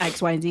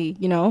 X, Y, and Z,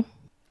 you know?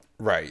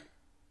 Right.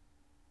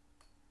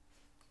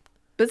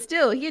 But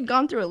still, he had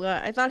gone through a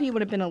lot. I thought he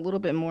would have been a little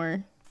bit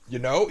more, you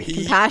know,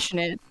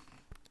 compassionate.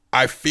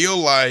 I feel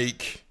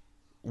like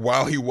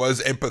while he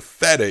was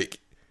empathetic,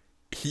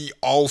 he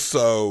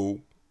also,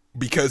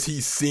 because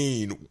he's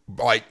seen,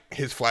 like,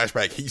 his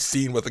flashback, he's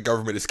seen what the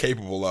government is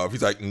capable of.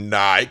 He's like,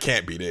 nah, it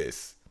can't be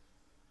this.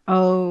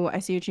 Oh, I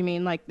see what you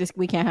mean. Like, this,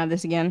 we can't have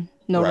this again.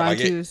 No round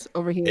twos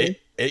over here.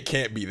 It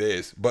can't be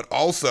this. But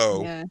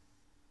also,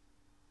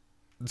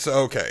 so,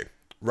 okay,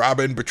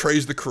 Robin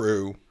betrays the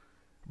crew,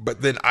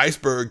 but then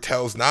Iceberg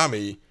tells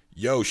Nami,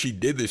 yo, she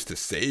did this to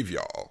save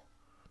y'all.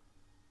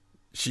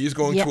 She's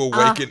going to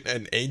awaken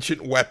an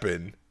ancient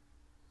weapon.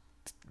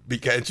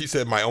 Because she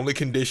said, my only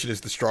condition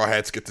is the Straw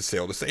Hats get to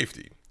sail to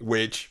safety.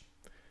 Which,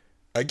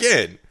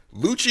 again,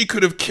 Lucci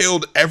could have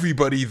killed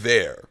everybody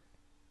there.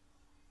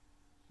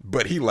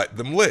 But he let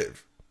them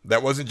live.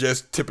 That wasn't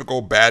just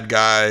typical bad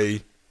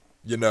guy,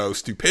 you know,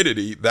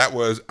 stupidity. That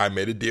was, I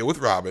made a deal with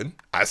Robin.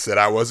 I said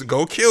I wasn't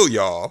going to kill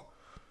y'all.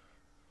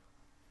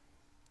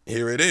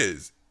 Here it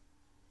is.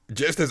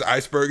 Just as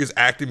Iceberg is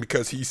acting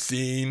because he's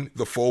seen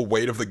the full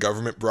weight of the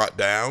government brought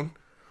down,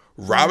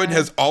 Robin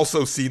has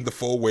also seen the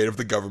full weight of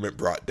the government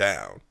brought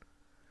down.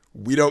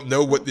 We don't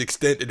know what the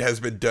extent it has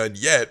been done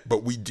yet,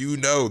 but we do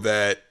know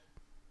that,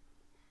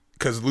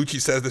 because Lucci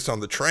says this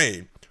on the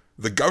train,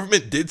 the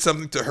government did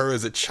something to her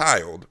as a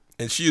child,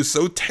 and she is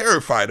so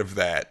terrified of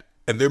that,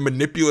 and they're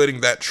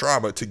manipulating that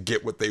trauma to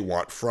get what they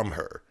want from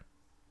her.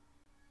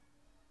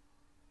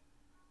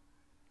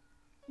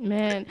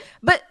 Man,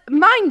 but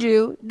mind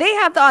you, they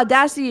have the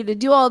audacity to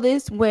do all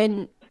this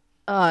when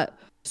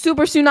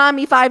Super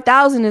Tsunami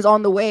 5000 is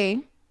on the way.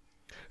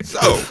 So,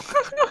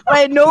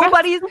 Like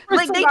nobody's Super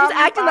like they just Tsunami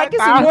acting like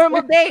it's a 5000.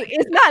 normal day.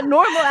 It's not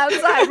normal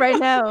outside right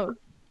now.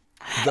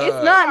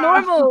 It's not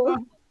normal.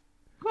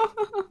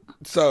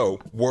 So,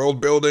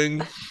 world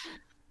building,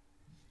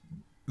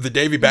 the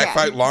Davy back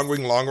fight, Long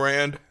Wing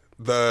Longrand,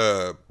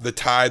 the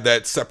tide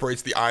that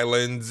separates the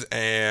islands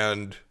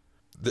and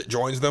that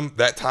joins them,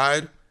 that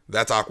tide,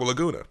 that's Aqua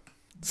Laguna.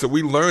 So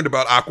we learned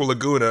about Aqua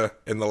Laguna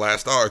in the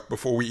last arc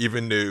before we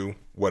even knew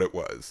what it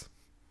was.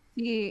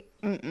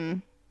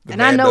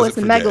 And I know it's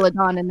a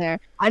megalodon in there.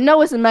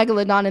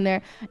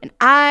 And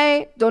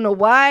I don't know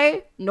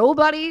why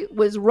nobody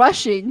was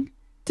rushing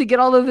to get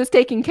all of this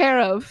taken care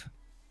of,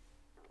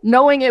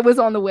 knowing it was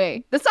on the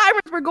way. The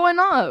sirens were going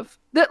off.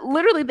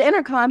 Literally the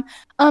intercom,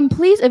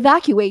 please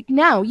evacuate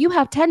now. You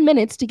have 10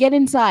 minutes to get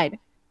inside.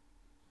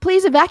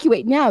 Please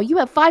evacuate now. You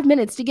have 5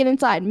 minutes to get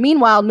inside.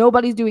 Meanwhile,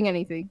 nobody's doing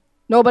anything.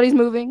 Nobody's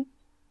moving.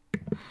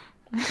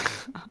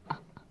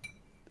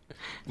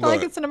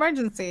 Like it's an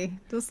emergency.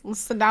 Just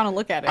sit down and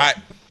look at it.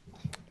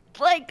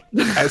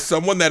 As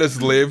someone that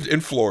has lived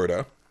in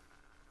Florida,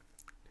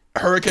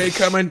 hurricane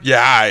coming,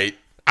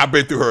 I've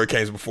been through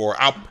hurricanes before.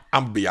 I'm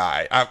gonna be all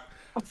right.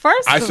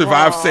 I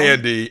survived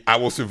Sandy. I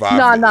will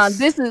survive. No.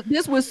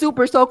 This was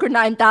Super Soaker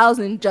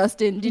 9000,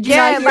 Justin. Did you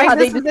not hear how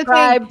they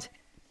described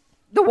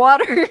the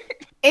water?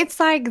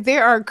 It's like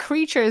there are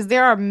creatures.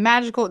 There are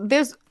magical.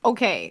 There's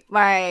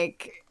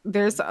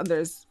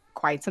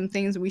quite some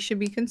things we should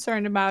be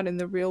concerned about in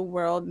the real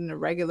world, in the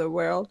regular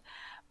world,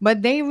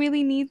 but they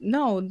really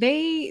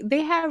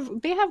they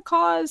have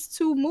cause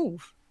to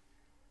move.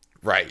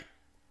 Right.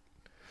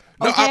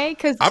 No, okay,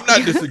 because I'm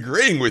not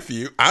disagreeing with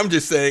you. I'm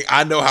just saying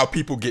I know how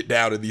people get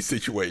down in these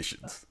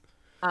situations.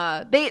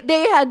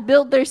 They had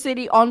built their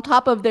city on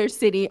top of their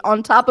city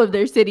on top of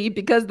their city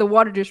because the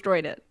water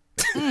destroyed it.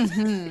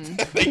 Mm-hmm.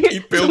 They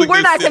keep building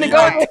we're not going to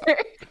go there.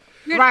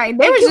 Right.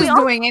 They were just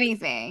doing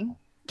anything.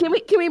 Can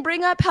we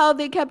bring up how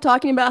they kept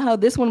talking about how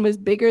this one was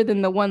bigger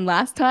than the one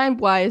last time?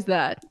 Why is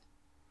that?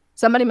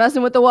 Somebody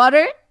messing with the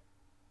water?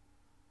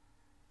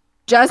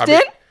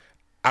 Justin?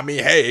 I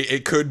mean, hey,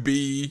 it could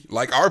be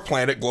like our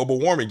planet, global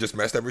warming just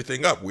messed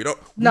everything up. We don't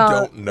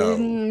know.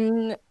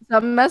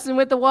 Something messing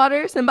with the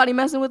water? Somebody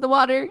messing with the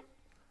water?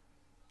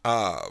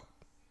 I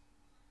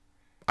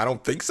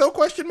don't think so,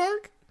 question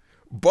mark?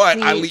 But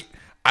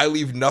I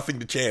leave nothing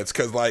to chance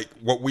because, like,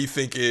 what we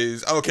think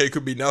is, okay, it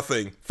could be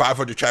nothing.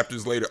 500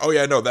 chapters later, oh,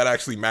 yeah, no, that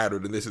actually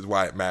mattered, and this is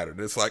why it mattered.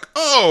 And it's like,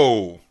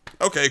 oh,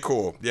 okay,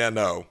 cool. Yeah,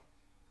 no.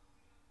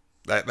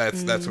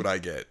 That's what I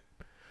get.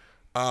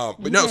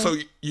 But no, so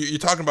you're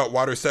talking about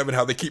Water 7,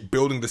 how they keep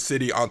building the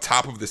city on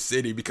top of the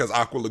city because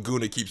Aqua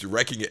Laguna keeps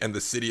wrecking it and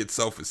the city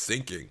itself is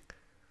sinking.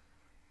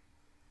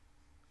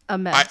 A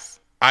mess.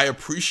 I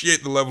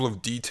appreciate the level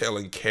of detail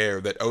and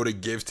care that Oda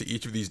gives to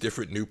each of these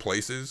different new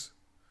places.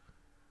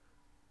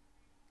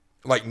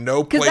 Like,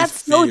 no place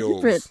that's feels... so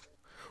different.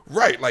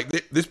 Right, like,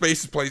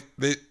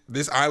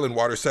 this island,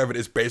 Water 7,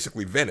 is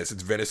basically Venice.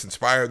 It's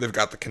Venice-inspired. They've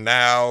got the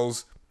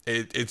canals.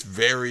 It's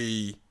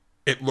very...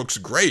 It looks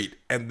great.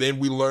 And then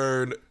we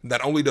learn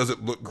not only does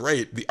it look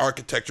great, the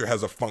architecture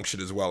has a function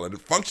as well. And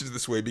it functions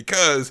this way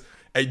because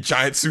a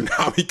giant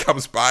tsunami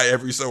comes by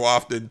every so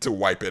often to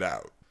wipe it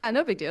out.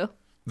 No big deal.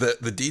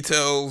 The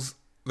details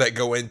that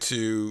go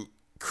into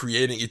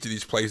creating each of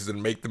these places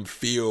and make them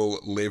feel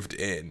lived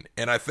in.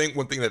 And I think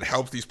one thing that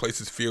helps these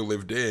places feel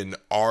lived in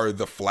are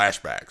the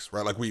flashbacks,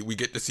 right? Like we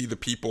get to see the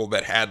people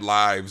that had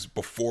lives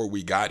before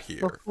we got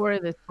here. Before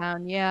this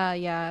town.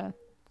 Yeah.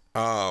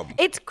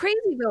 It's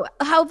crazy though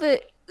how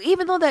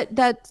even though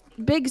that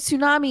big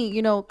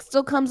tsunami,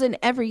 still comes in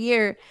every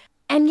year,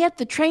 and yet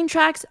the train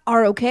tracks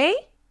are okay.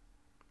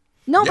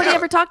 Nobody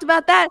ever talked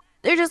about that.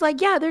 They're just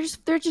like, yeah,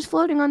 they're just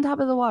floating on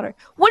top of the water.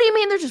 What do you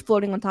mean they're just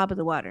floating on top of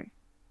the water?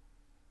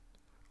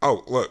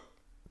 Oh, look,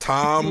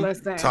 Tom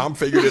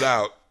figured it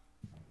out.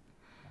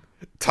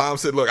 Tom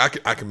said, look,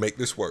 I can make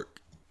this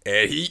work.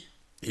 And he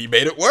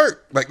made it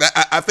work. Like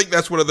that. I think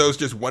that's one of those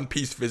just One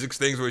Piece physics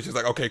things where it's just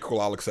like, okay, cool,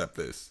 I'll accept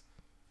this.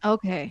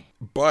 Okay.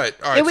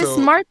 But all right, it was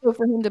smart though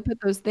for him to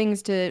put those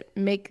things to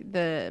make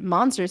the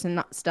monsters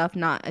and stuff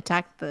not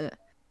attack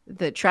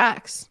the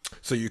tracks.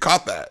 So you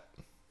caught that.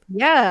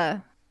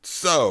 Yeah.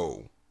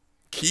 So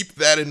keep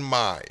that in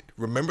mind.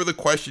 Remember the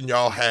question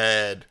y'all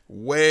had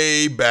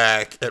way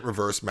back at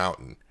Reverse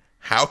Mountain.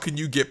 How can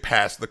you get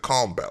past the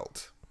Calm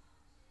Belt?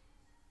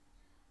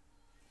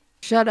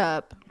 Shut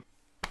up.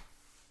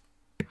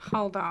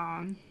 Hold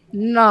on.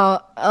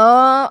 No.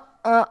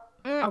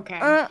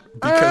 Okay.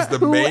 Because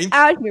the main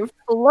out here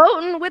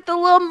floating with the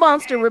little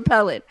monster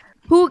repellent.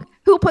 Who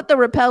put the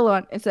repel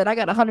on and said, I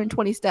got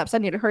 120 steps. I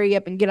need to hurry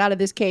up and get out of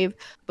this cave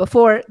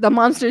before the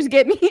monsters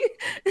get me.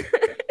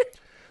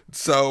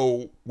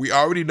 So we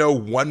already know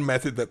one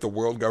method that the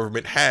world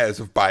government has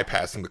of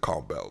bypassing the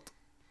Calm Belt.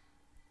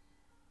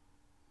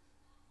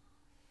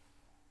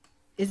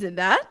 Is it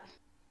that?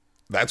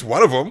 That's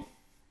one of them.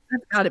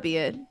 That's got to be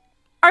it.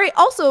 All right.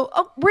 Also,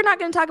 we're not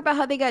going to talk about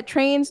how they got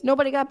trains.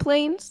 Nobody got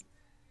planes.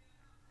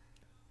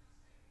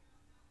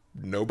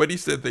 Nobody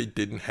said they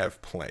didn't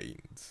have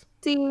planes.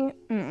 See?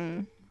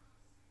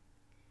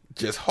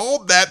 Just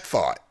hold that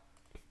thought.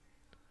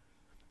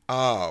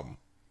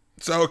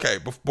 So, okay,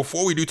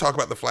 before we do talk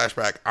about the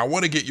flashback, I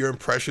want to get your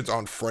impressions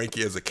on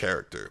Frankie as a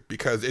character,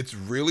 because it's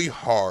really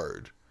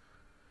hard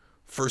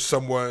for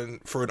an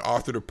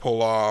author to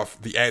pull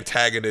off the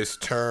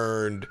antagonist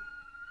turned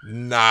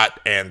not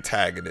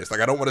antagonist. Like,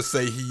 I don't want to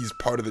say he's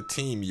part of the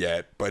team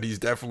yet, but he's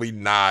definitely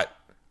not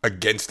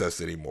against us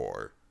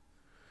anymore.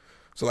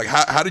 So, like,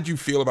 how did you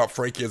feel about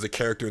Frankie as a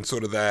character and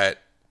sort of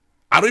that,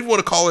 I don't even want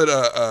to call it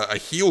a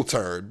heel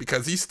turn,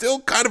 because he's still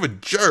kind of a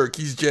jerk.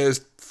 He's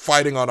just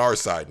fighting on our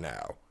side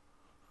now.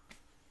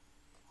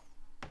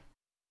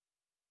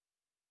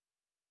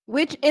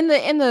 Which in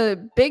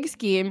the big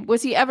scheme,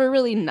 was he ever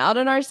really not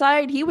on our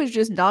side? He was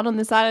just not on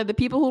the side of the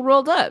people who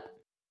rolled up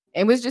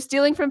and was just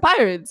stealing from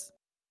pirates.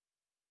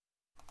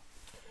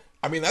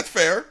 I mean, that's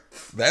fair.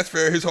 That's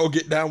fair. His whole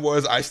get down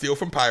was, I steal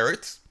from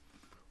pirates.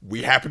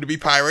 We happen to be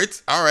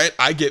pirates. All right,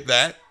 I get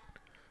that.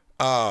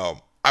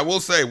 I will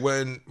say,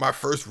 when my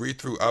first read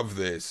through of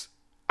this,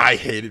 I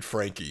hated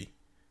Frankie,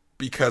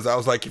 because I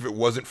was like, if it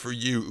wasn't for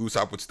you,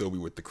 Usopp would still be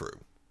with the crew.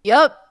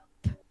 Yep.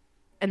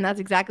 And that's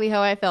exactly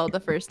how I felt the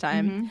first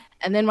time. Mm-hmm.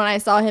 And then when I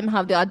saw him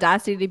have the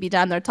audacity to be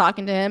down there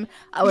talking to him,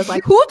 I was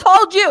like, who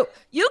told you?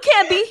 You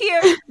can't be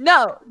here.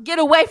 No, get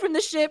away from the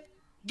ship.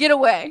 Get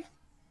away.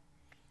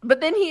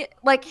 But then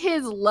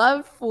his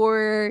love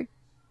for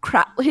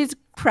his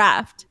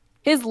craft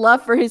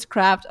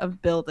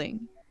of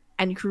building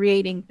and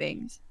creating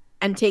things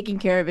and taking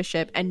care of a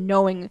ship and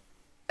knowing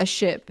a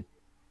ship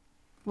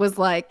was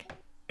like,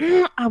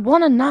 I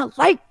want to not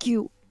like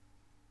you.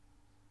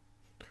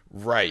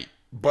 Right.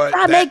 But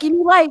stop making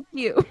me like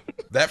you.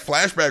 That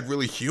flashback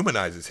really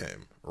humanizes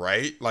him,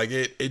 right? Like,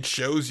 it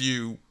shows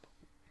you,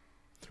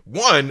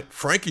 one,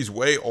 Frankie's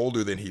way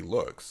older than he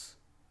looks.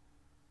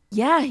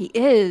 Yeah, he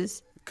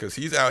is. Because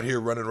he's out here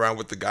running around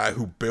with the guy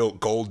who built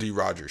Gold D.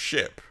 Roger's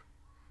ship.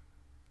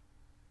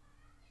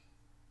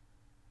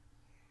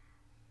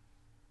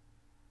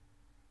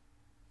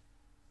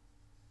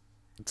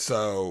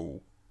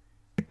 So,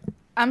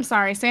 I'm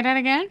sorry, say that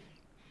again?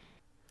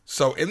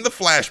 So in the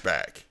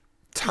flashback,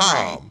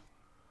 Tom,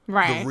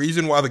 right. The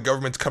reason why the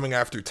government's coming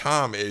after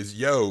Tom is,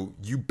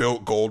 you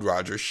built Gold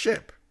Roger's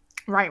ship.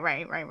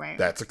 Right.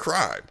 That's a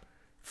crime.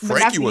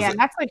 That's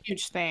a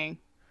huge thing.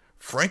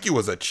 Frankie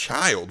was a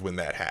child when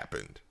that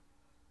happened.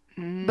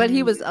 But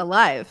he was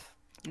alive.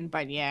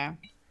 But yeah.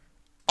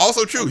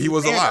 Also true, he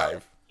was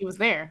alive. He was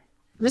there.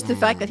 Just the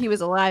fact that he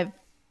was alive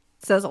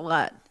says a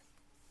lot.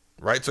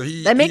 Right, so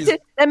that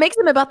makes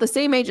him about the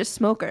same age as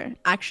Smoker,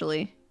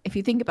 actually, if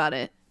you think about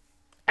it.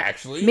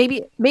 Actually?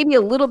 Maybe a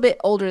little bit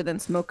older than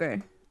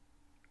Smoker.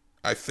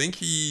 I think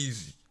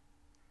he's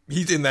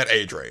in that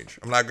age range.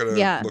 I'm not going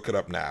to look it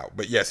up now.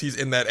 But yes, he's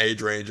in that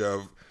age range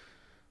of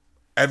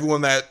everyone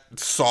that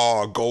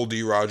saw Gold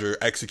D. Roger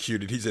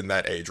executed, he's in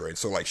that age range.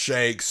 So like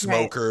Shanks,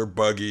 Smoker, right.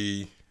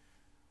 Buggy.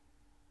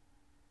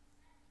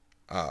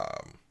 I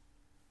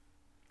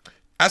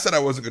said I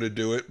wasn't going to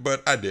do it,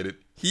 but I did it.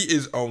 He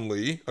is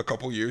only a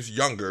couple years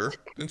younger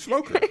than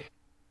Smoker.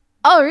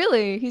 Oh,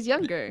 really? He's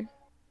younger.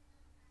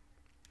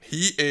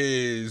 He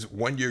is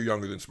 1 year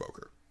younger than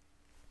Smoker.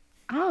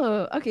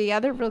 Oh, okay. Yeah,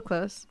 they're real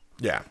close.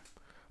 Yeah.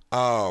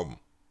 I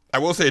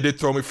will say it did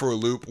throw me for a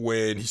loop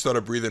when he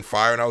started breathing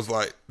fire, and I was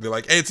like, they're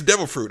like, hey, it's a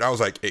devil fruit. I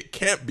was like, it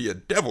can't be a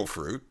devil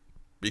fruit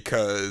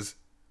because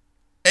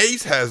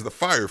Ace has the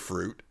fire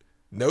fruit.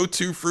 No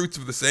two fruits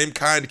of the same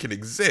kind can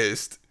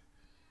exist.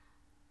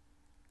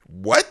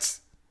 What?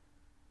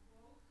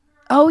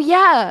 Oh,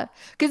 yeah.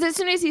 Because as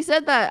soon as he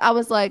said that, I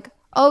was like,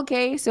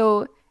 okay,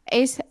 so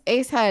Ace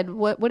had,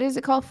 what is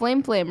it called?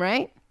 Flame,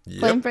 right?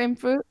 Yep. Flame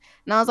fruit.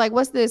 And I was like,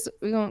 what's this?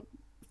 We're going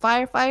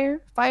fire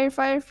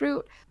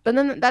fruit. But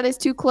then that is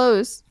too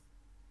close.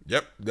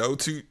 Yep. No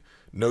two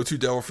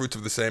devil fruits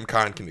of the same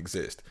kind can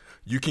exist.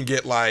 You can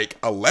get like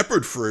a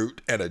leopard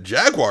fruit and a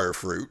jaguar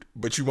fruit,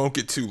 but you won't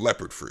get two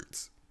leopard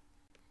fruits.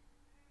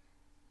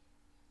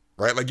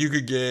 Right? Like you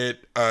could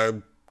get a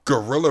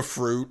gorilla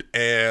fruit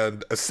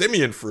and a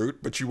simian fruit,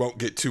 but you won't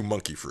get two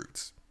monkey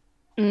fruits.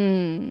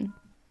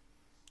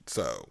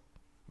 So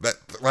that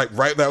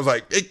was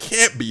like, it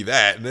can't be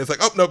that. And it's like,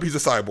 oh nope, he's a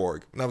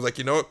cyborg. And I was like,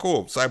 you know what?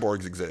 Cool.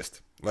 Cyborgs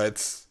exist.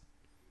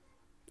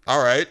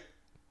 All right.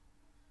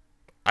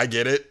 I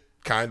get it,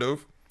 kind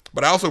of.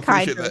 But I also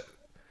appreciate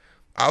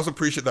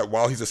that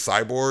while he's a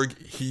cyborg,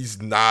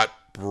 he's not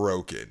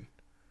broken.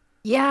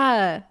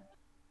 Yeah.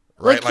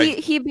 Right? Like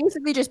he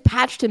basically just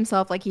patched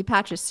himself like he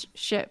patches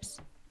ships.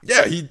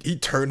 Yeah, he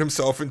turned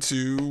himself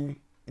into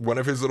one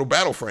of his little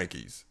battle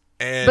Frankies.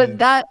 But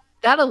that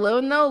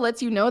alone though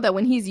lets you know that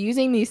when he's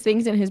using these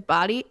things in his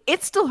body,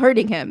 it's still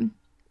hurting him.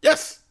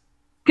 Yes.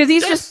 Because he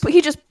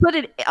just put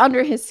it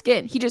under his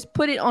skin. He just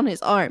put it on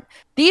his arm.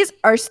 These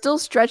are still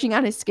stretching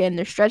out his skin.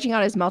 They're stretching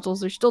out his muscles.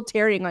 They're still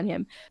tearing on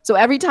him. So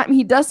every time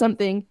he does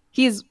something,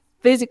 he's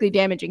physically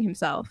damaging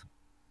himself.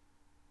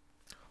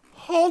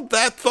 Hold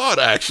that thought,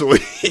 actually.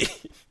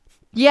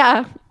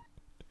 Yeah.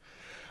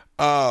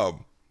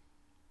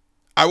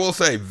 I will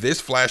say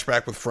this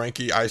flashback with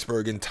Frankie,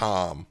 Iceberg, and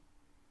Tom,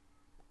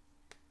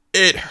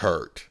 it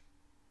hurt.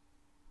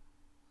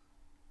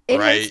 It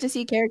right? hurts to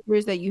see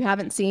characters that you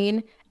haven't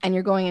seen and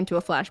you're going into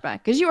a flashback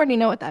because you already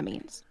know what that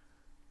means.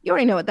 You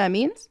already know what that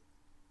means.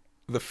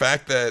 The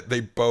fact that they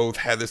both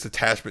had this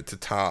attachment to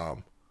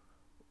Tom,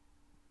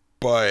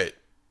 but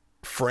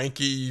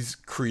Frankie's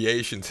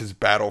creations, his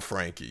battle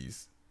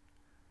Frankies,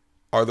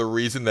 are the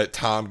reason that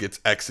Tom gets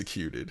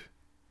executed.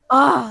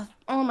 Oh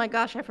my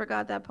gosh, I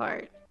forgot that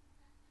part.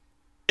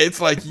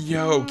 It's like,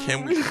 yo,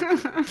 can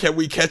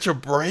we catch a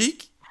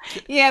break?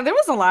 Yeah, there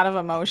was a lot of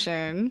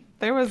emotion.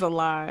 There was a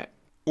lot.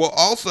 Well,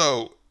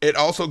 also, it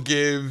also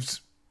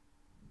gives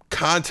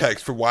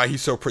context for why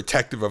he's so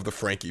protective of the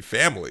Frankie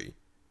family.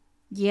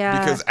 Yeah.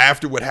 Because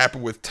after what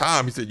happened with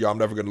Tom, he said, yo, I'm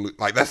never going to,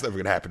 like, that's never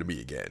going to happen to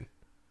me again.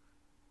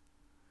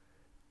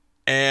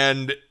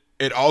 And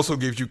it also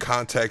gives you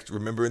context.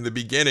 Remember in the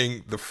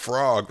beginning, the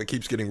frog that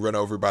keeps getting run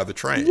over by the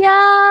train.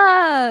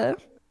 Yeah.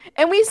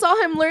 And we saw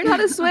him learn how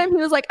to swim. He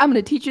was like, I'm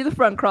going to teach you the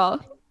front crawl.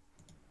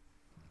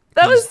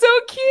 That was so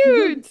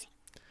cute.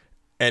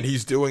 And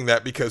he's doing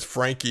that because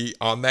Frankie,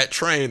 on that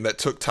train that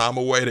took Tom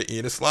away to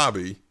Enos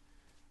Lobby,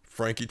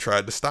 Frankie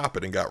tried to stop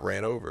it and got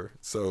ran over.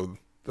 So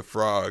the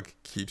frog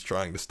keeps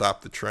trying to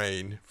stop the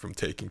train from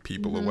taking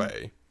people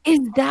away. Is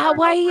that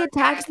why he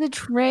attacks the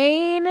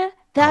train?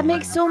 That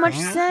makes so much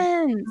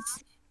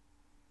sense.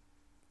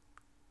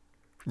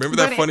 Remember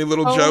that funny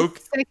little joke?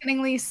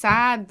 Sickeningly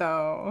sad,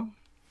 though.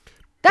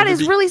 That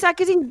is really sad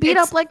because he's beat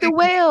up like the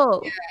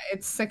whale. Yeah,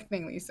 it's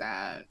sickeningly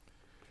sad.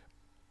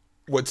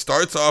 What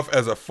starts off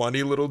as a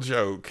funny little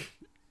joke,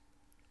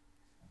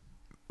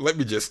 let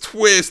me just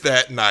twist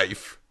that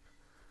knife.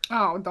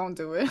 Oh, don't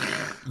do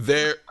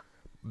it.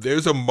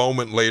 There's a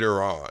moment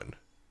later on.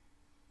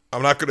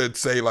 I'm not gonna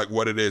say like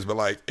what it is, but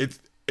like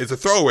it's a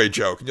throwaway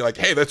joke, and you're like,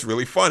 hey, that's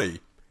really funny.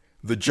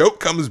 The joke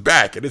comes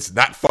back, and it's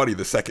not funny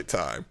the second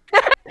time.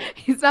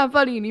 He's not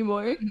funny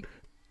anymore.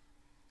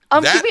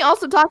 Can we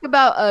also talk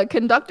about a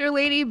conductor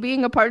lady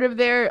being a part of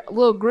their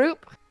little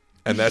group?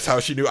 And that's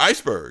how she knew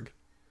Iceberg.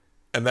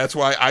 And that's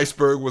why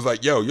Iceberg was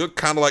like, yo, you're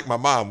kind of like my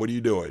mom. What are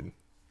you doing?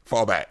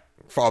 Fall back.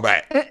 Fall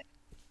back.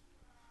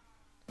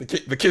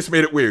 The kiss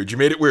made it weird. You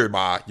made it weird,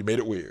 Ma. You made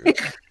it weird.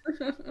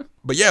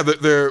 But yeah,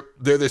 they're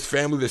this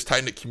family, this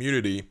tight-knit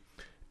community.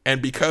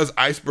 And because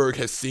Iceberg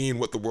has seen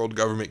what the world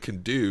government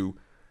can do,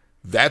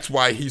 that's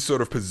why he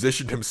sort of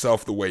positioned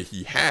himself the way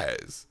he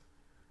has.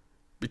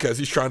 Because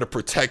he's trying to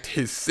protect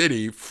his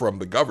city from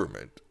the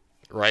government,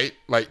 right?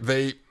 Like,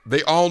 they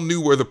all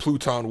knew where the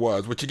Pluton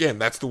was, which, again,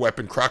 that's the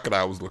weapon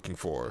Crocodile was looking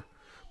for.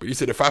 But he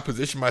said, if I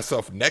position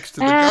myself next to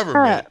the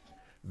government,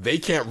 they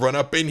can't run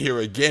up in here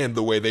again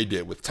the way they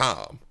did with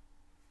Tom.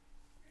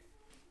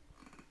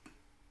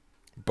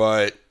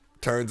 But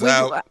turns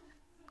out,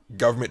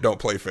 government don't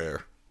play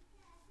fair.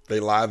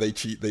 They lie, they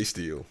cheat, they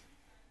steal.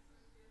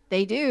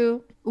 They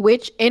do,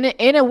 which in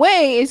a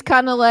way is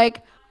kind of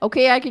like,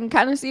 okay, I can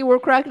kind of see where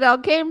Crocodile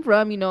came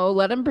from. You know,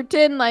 let him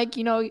pretend like,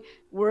 you know,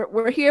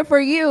 we're here for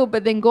you,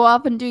 but then go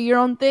off and do your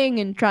own thing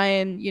and try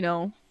and, you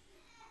know,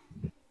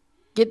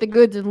 get the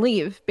goods and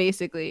leave,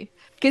 basically.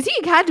 Because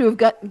he had to have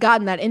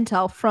gotten that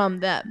intel from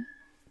them.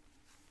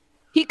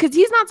 Because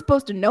he's not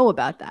supposed to know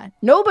about that.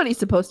 Nobody's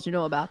supposed to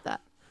know about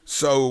that.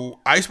 So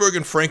Iceberg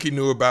and Frankie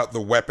knew about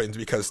the weapons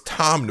because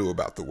Tom knew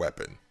about the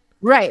weapon.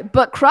 Right,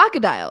 but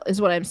Crocodile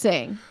is what I'm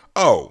saying.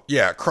 Oh,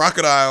 yeah,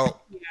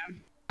 Crocodile. Yeah.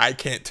 I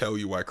can't tell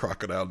you why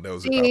Crocodile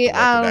knows about the weapon,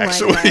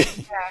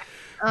 actually.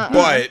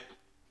 But,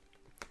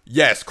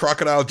 yes,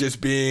 Crocodile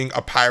just being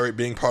a pirate,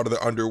 being part of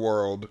the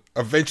underworld,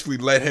 eventually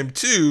led him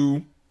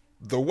to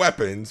the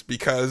weapons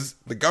because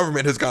the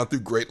government has gone through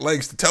great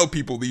lengths to tell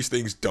people these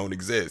things don't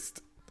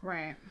exist.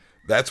 Right.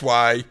 That's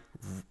why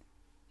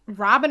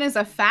Robin is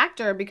a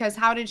factor because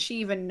how did she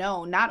even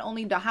know? Not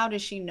only how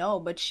does she know,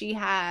 but she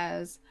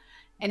has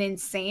an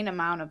insane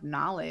amount of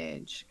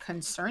knowledge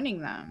concerning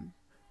them.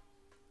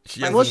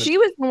 She was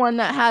the one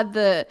that had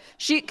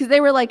because they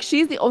were like,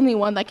 she's the only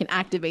one that can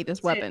activate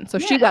this weapon, so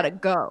she gotta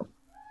go.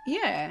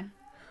 Yeah,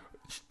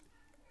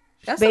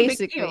 that's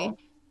basically. A big deal.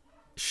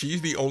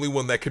 She's the only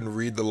one that can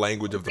read the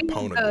language of the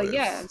poneglyphs.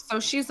 Yeah, so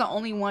she's the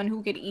only one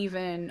who could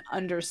even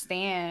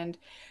understand,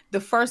 the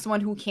first one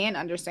who can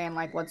understand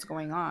like what's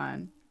going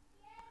on.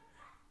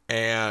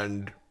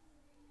 And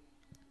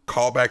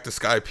call back to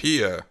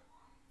Skypiea.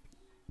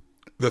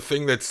 The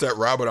thing that set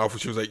Robin off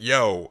was she was like,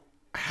 yo,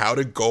 how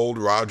did Gold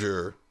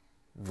Roger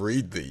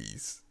read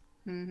these?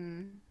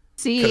 Mm-hmm.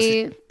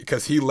 See,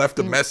 because he left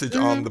a message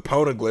on the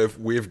poneglyph.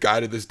 We've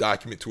guided this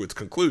document to its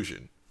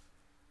conclusion.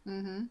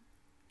 Mm-hmm.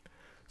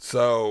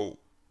 So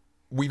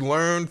we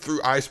learned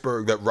through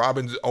Iceberg that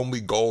Robin's only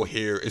goal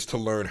here is to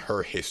learn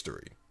her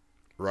history,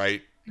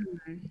 right?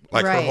 Mm-hmm.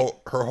 Like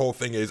her whole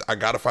thing is, I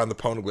got to find the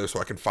poneglyph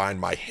so I can find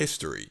my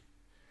history.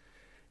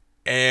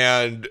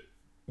 And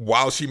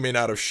while she may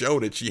not have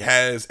shown it, she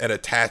has an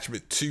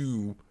attachment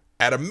to,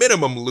 at a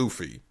minimum,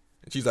 Luffy.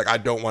 And she's like, I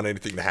don't want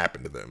anything to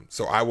happen to them.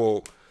 So I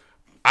will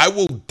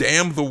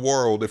damn the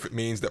world if it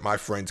means that my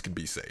friends can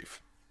be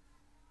safe.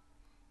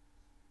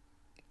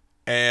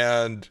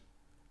 And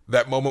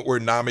that moment where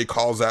Nami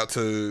calls out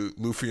to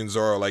Luffy and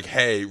Zoro like,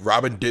 hey,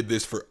 Robin did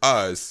this for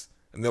us.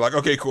 And they're like,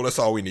 okay, cool, that's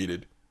all we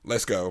needed.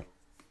 let's go.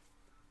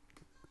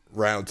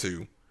 Round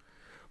 2.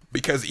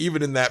 Because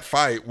even in that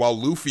fight, while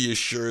Luffy is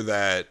sure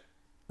that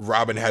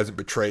Robin hasn't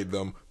betrayed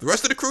them, the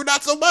rest of the crew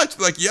not so much.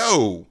 Like,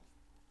 yo,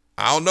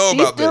 I don't know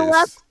about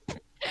this.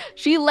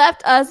 She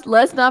left us,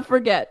 let's not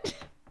forget.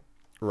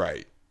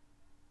 Right.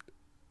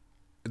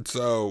 And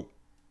so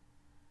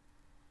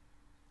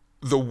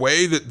the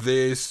way that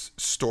this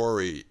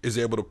story is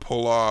able to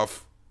pull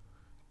off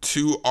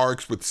 2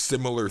 arcs with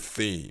similar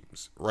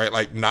themes, right?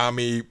 Like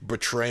Nami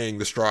betraying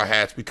the Straw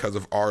Hats because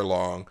of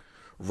Arlong,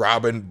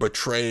 Robin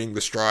betraying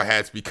the Straw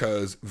Hats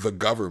because the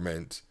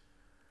government,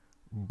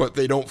 but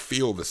they don't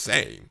feel the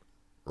same,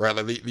 right?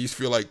 Like these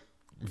feel like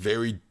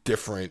very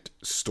different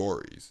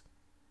stories.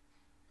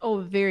 Oh,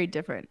 very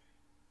different.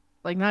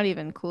 Like not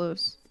even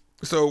close.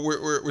 So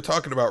we're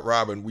talking about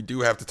Robin. We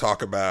do have to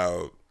talk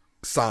about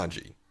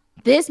Sanji.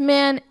 This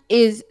man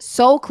is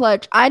so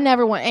clutch. I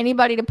never want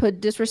anybody to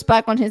put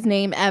disrespect on his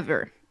name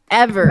ever.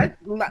 Ever.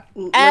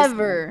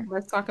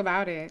 Let's talk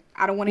about it.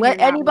 I don't want to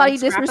let anybody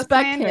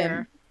disrespect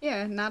him.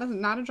 Yeah, not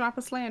a drop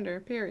of slander,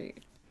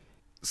 period.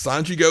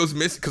 Sanji goes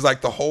missing because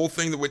like the whole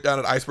thing that went down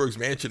at Iceberg's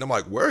mansion, I'm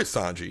like, where is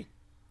Sanji?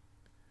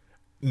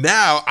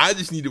 Now I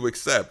just need to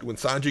accept when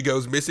Sanji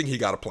goes missing, he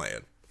got a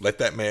plan. Let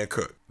that man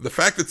cook. The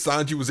fact that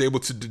Sanji was able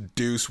to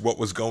deduce what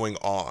was going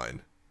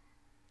on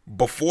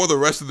before the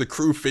rest of the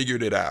crew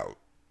figured it out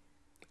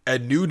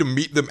and knew to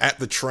meet them at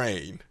the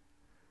train,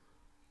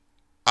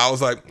 I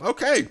was like,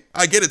 okay,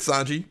 I get it,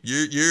 Sanji.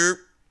 You're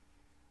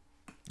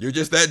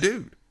just that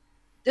dude.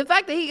 The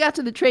fact that he got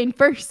to the train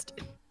first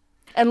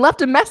and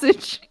left a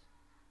message.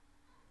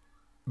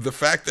 The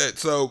fact that,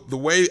 so the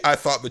way I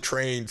thought the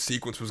train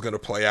sequence was going to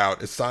play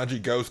out is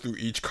Sanji goes through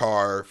each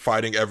car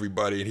fighting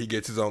everybody and he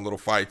gets his own little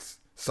fights.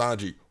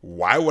 Sanji,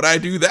 why would I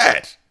do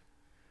that?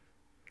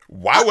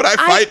 Why would I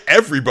fight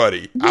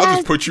everybody? Yes. I'll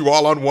just put you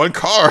all on one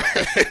car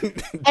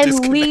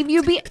and leave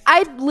you be.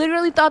 I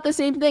literally thought the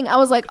same thing. I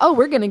was like, oh,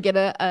 we're going to get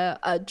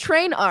a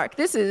train arc.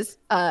 This is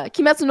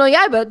Kimetsu no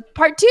Yaiba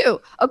part 2.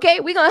 Okay,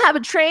 we're going to have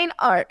a train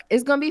arc.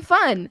 It's going to be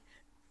fun.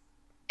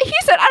 He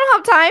said, I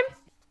don't have time.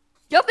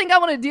 Y'all think I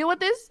want to deal with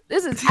this?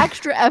 This is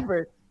extra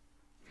effort.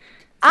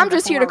 I'm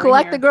just here to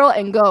collect the girl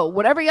and go.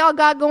 Whatever y'all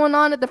got going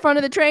on at the front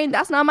of the train,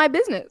 that's not my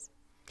business.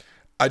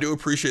 I do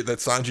appreciate that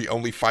Sanji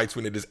only fights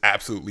when it is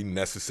absolutely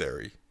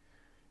necessary.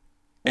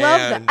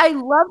 I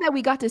love that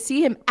we got to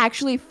see him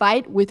actually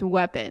fight with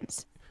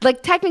weapons.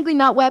 Like, technically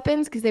not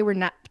weapons because they were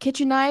not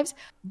kitchen knives,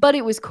 but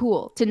it was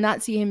cool to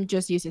not see him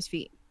just use his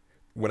feet.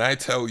 When I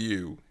tell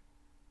you,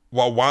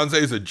 while Wanze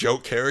is a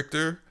joke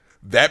character,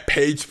 that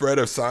page spread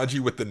of Sanji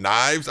with the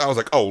knives, I was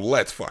like, oh,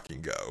 let's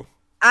fucking go.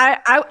 I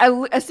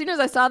as soon as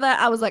I saw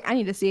that, I was like, I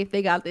need to see if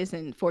they got this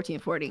in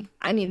 1440.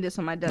 I need this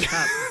on my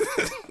desktop.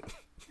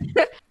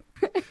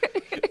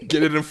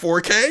 Get it in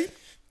 4K?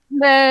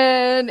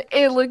 Man,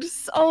 it looked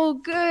so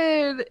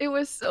good. It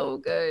was so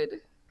good.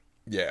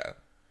 Yeah.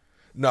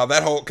 No,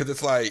 that whole, because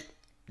it's like,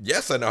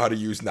 yes, I know how to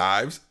use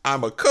knives.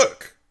 I'm a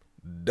cook.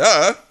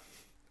 Duh.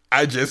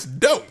 I just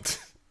don't.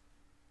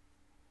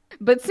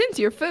 But since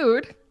you're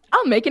food,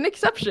 I'll make an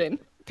exception.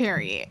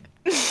 Period.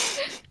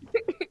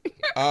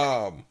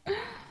 The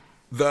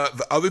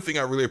other thing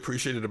I really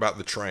appreciated about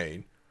the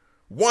train,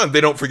 one,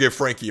 they don't forgive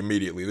Frankie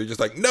immediately. They're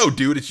just like, no,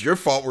 dude, it's your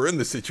fault we're in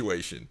this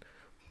situation.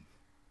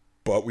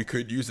 But we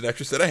could use an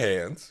extra set of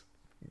hands.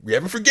 We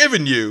haven't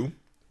forgiven you,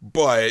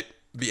 but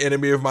the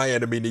enemy of my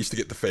enemy needs to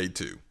get the fade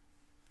too.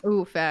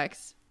 Ooh,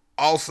 facts.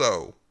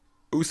 Also,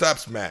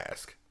 Usopp's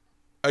mask.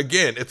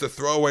 Again, it's a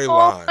throwaway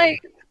line.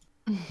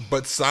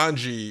 But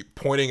Sanji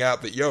pointing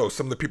out that, yo,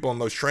 some of the people on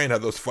those train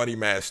have those funny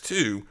masks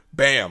too.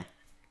 Bam.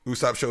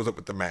 Usopp shows up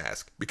with the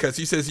mask. Because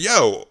he says,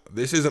 yo,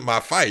 this isn't my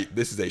fight.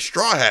 This is a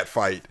Straw Hat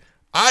fight.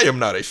 I am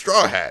not a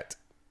Straw Hat.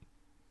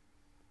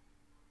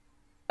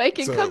 I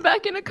can come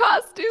back in a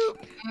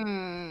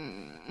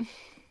costume.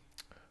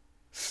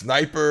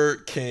 Sniper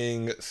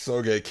King,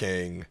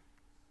 Sogeking.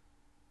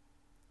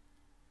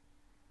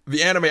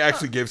 The anime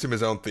actually gives him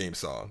his own theme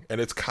song. And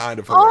it's kind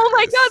of hilarious. Oh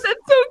my god, that's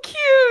so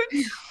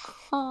cute.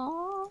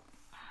 Aww.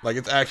 Like,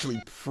 it's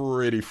actually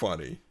pretty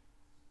funny.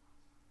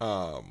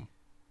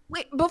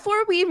 Wait,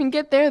 before we even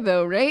get there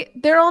though, right?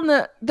 They're on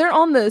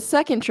the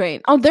second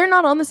train. Oh, they're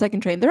not on the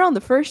second train. They're on the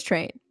first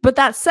train. But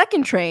that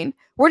second train,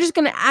 we're just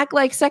going to act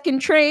like second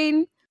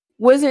train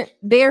wasn't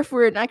there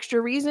for an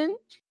extra reason.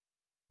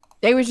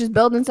 They was just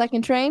building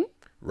second train.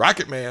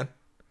 Rocket Man.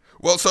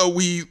 Well, so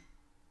we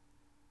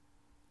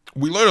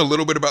learn a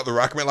little bit about the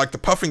Rocket Man. Like, the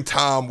Puffing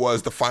Tom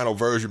was the final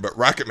version, but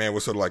Rocket Man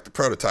was sort of like the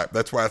prototype.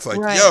 That's why it's like,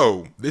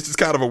 yo, this is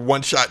kind of a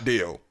one-shot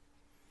deal.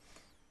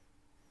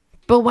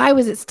 But why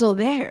was it still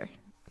there?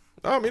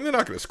 I mean, they're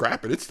not going to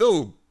scrap it. It's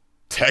still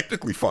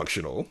technically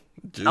functional.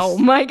 Oh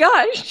my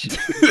gosh.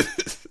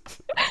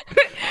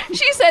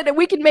 She said that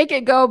we can make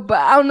it go, but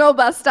I don't know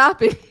about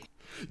stopping.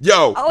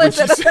 Yo. All I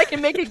said is I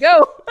can make it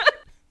go.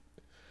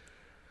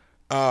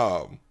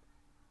 That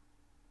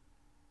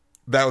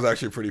was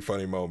actually a pretty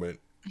funny moment.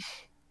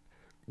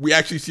 We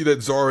actually see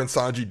that Zoro and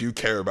Sanji do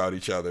care about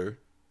each other.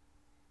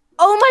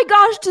 Oh my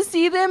gosh, to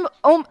see them.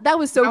 Oh, that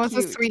was so cute. That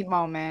was a sweet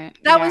moment.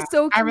 That was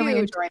so cute. I really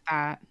enjoyed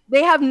that.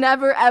 They have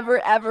never, ever,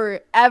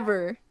 ever,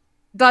 ever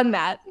done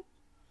that.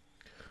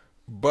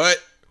 But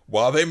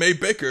while they may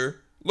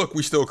bicker, look,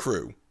 we still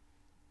crew.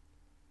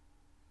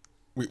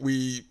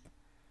 We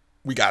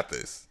got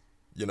this.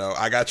 You know,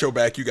 I got your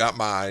back, you got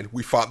mine.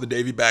 We fought the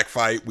Davy back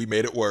fight. We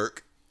made it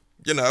work.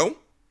 You know?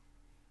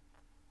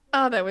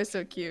 Oh, that was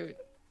so cute.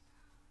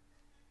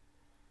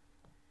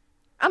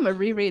 I'm going to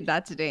reread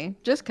that today,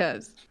 just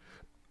because.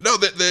 No,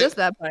 just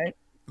that part.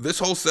 This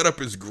whole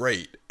setup is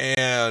great.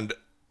 And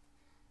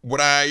one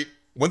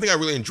thing I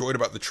really enjoyed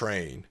about the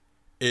train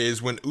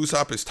is when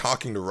Usopp is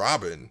talking to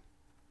Robin,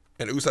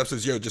 and Usopp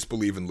says, yo, just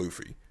believe in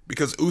Luffy.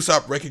 Because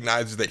Usopp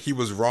recognizes that he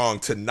was wrong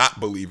to not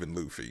believe in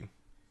Luffy.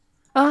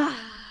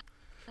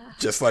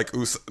 Just like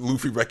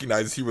Luffy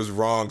recognizes he was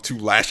wrong to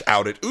lash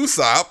out at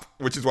Usopp,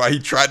 which is why he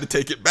tried to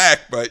take it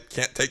back, but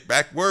can't take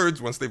back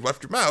words once they've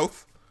left your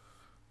mouth.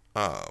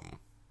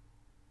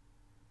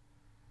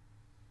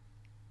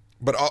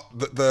 But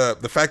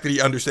the fact that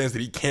he understands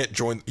that he can't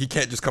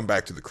just come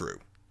back to the crew.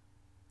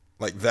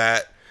 Like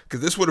that, because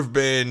this would have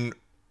been,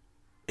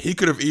 he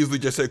could have easily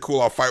just said,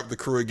 cool, I'll fight with the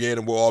crew again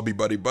and we'll all be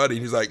buddy-buddy.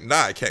 And he's like,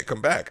 nah, I can't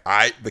come back.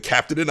 The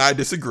captain and I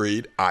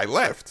disagreed. I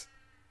left.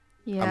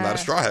 Yeah. I'm not a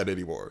Straw Hat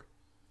anymore.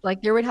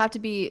 Like, there would have to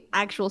be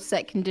actual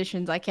set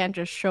conditions. I can't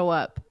just show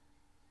up.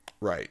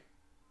 Right.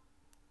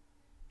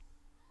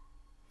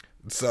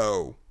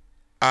 So,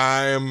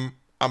 I'm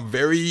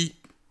very,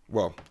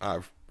 well,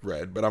 I've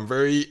read, but I'm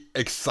very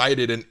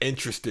excited and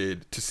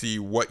interested to see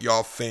what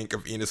y'all think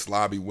of Enies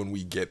Lobby when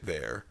we get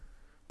there.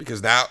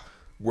 Because now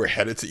we're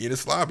headed to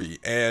Enies Lobby.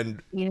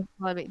 And Enies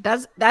Lobby.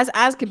 That's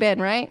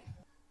Azkaban, right?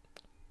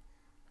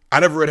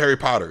 I never read Harry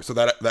Potter, so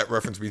that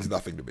reference means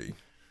nothing to me.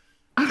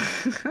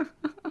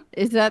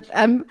 Is that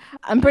I'm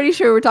pretty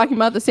sure we're talking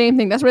about the same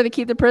thing. That's where they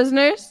keep the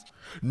prisoners?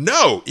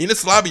 No,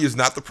 Enies Lobby is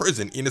not the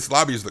prison. Enies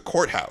Lobby is the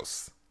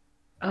courthouse.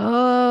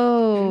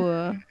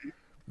 Oh.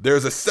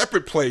 There's a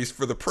separate place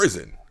for the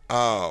prison.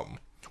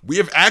 We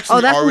have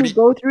actually that's already when you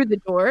go through the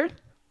door?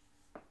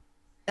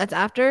 That's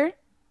after?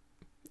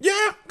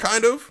 Yeah,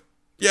 kind of.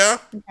 Yeah.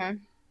 Okay.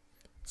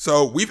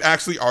 So we've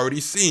actually already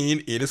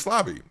seen Enies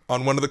Lobby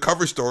on one of the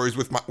cover stories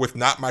with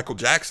not Michael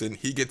Jackson.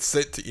 He gets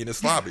sent to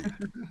Enies Lobby.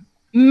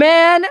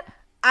 Man,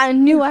 I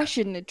knew I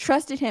shouldn't have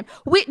trusted him.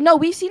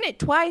 We've seen it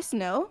twice,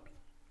 no?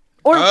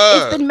 Or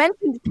it's been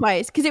mentioned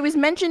twice, because it was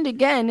mentioned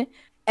again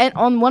and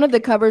on one of the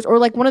covers or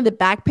like one of the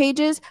back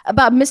pages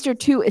about Mr.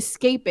 2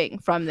 escaping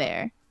from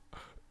there.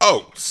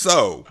 Oh,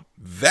 so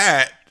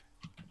that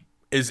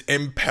is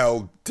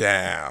Impel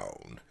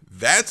Down.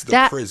 That's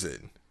the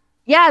prison.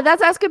 Yeah,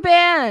 that's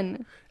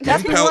Azkaban.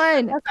 That's the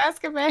one. That's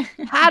Azkaban.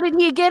 How did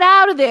he get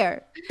out of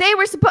there?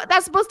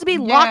 That's supposed to be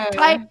locked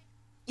tight.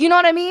 You know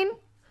what I mean?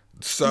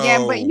 So yeah,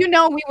 but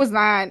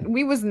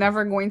we was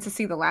never going to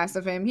see the last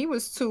of him. He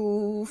was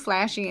too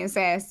flashy and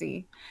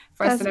sassy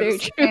for us to never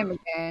see him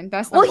again.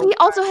 He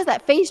also has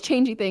that face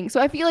changing thing,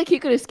 so I feel like he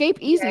could escape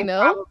easy,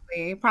 no?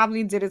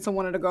 Probably did it to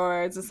one of the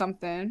guards or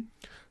something.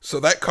 So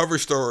that cover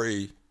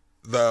story,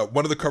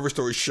 one of the cover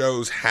stories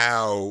shows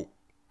how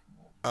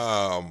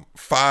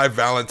 5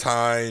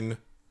 Valentine,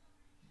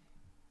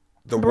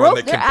 one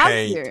that can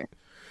paint.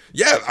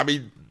 Yeah, I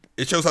mean,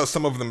 it shows how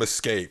some of them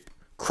escape.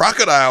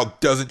 Crocodile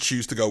doesn't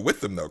choose to go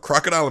with them, though.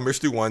 Crocodile and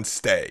Mystery 1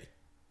 stay.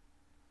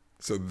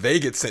 So they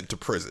get sent to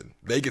prison.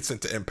 They get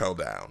sent to Impel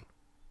Down.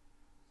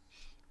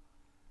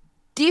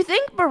 Do you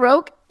think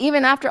Baroque,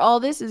 even after all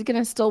this, is going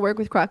to still work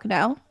with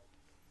Crocodile?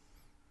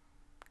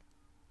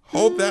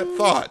 Hold that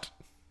thought.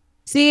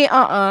 See,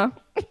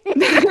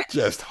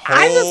 Just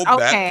hold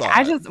that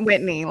thought.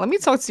 Whitney, let me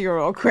talk to you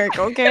real quick,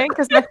 okay?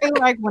 Because I feel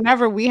like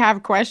whenever we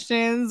have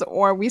questions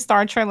or we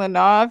start trailing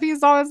off,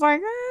 he's always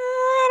like,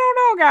 I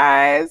don't know,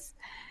 guys.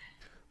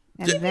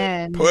 And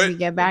then we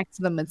get back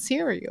to the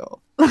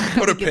material.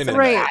 Put a pin in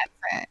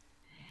that.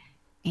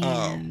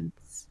 And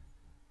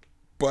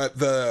but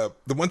the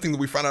one thing that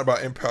we found out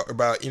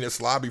about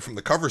Enies Lobby from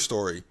the cover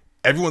story,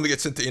 everyone that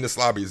gets sent to Enies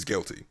Lobby is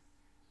guilty.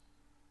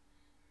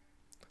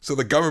 So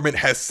the government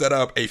has set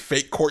up a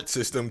fake court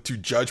system to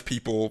judge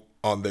people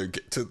on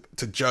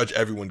to judge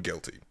everyone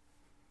guilty.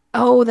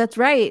 Oh, that's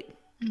right.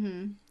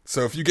 Mm-hmm.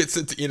 So if you get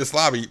sent to Enies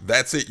Lobby,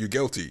 that's it. You're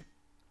guilty.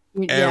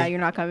 Yeah,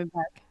 you're not coming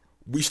back.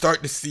 We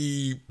start to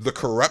see the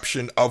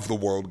corruption of the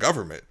world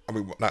government. I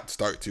mean, not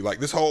start to. Like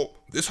this whole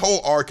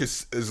arc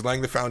is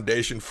laying the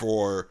foundation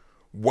for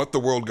what the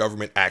world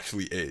government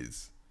actually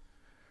is.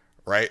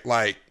 Right?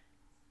 Like,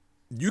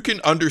 you can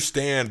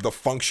understand the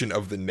function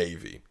of the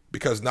Navy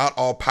because not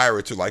all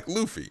pirates are like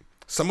Luffy.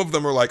 Some of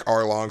them are like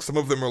Arlong, some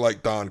of them are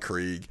like Don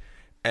Krieg,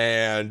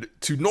 and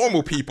to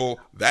normal people,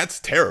 that's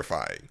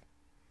terrifying.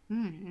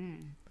 Mm-hmm.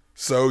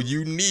 So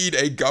you need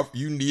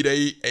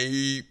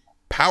a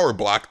power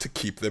block to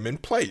keep them in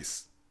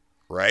place,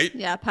 right?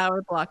 Yeah,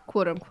 power block,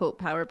 quote unquote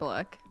power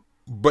block.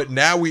 But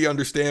now we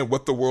understand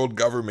what the world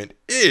government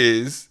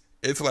is.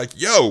 It's like,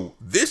 yo,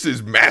 this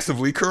is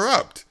massively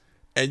corrupt.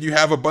 And you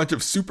have a bunch of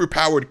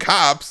superpowered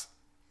cops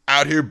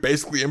out here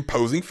basically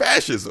imposing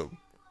fascism.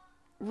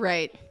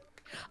 Right.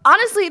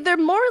 Honestly, they're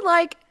more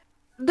like,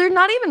 they're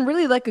not even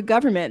really like a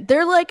government.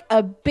 They're like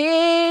a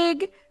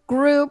big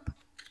group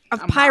of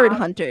pirate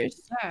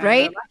hunters,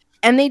 right?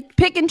 And they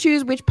pick and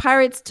choose which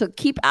pirates to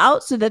keep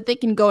out so that they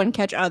can go and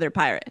catch other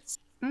pirates.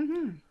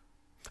 Mm-hmm.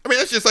 I mean,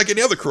 that's just like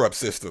any other corrupt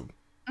system.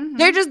 Mm-hmm.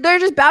 They're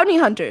just bounty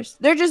hunters.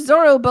 They're just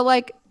Zoro, but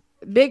like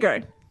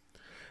bigger.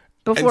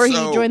 Before he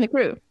joined the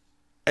crew.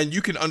 And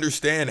you can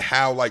understand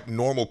how like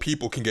normal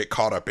people can get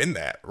caught up in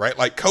that, right?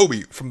 Like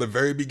Kobe from the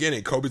very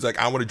beginning. Kobe's like,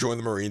 I want to join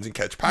the Marines and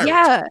catch pirates.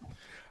 Yeah.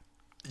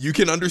 You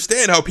can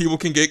understand how people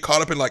can get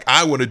caught up in like,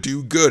 I want to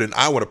do good and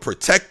I want to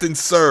protect and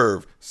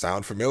serve.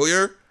 Sound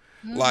familiar?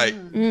 Like,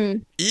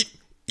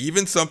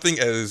 even something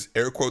as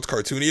air quotes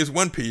cartoony as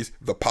One Piece,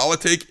 the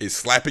politic is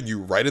slapping you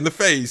right in the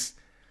face.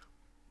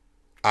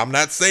 I'm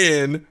not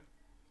saying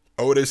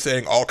Oda is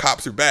saying all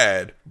cops are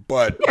bad,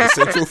 but the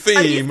central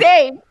theme,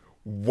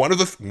 one of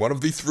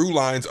the through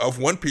lines of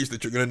One Piece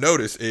that you're going to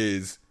notice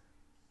is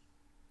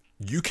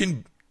you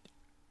can,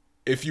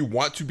 if you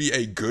want to be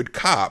a good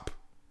cop,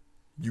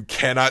 you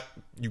cannot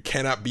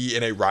be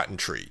in a rotten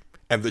tree,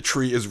 and the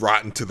tree is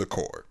rotten to the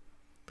core.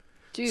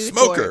 Dude,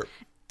 Smoker,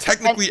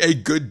 technically a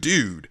good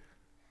dude.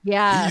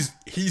 Yeah.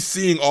 He's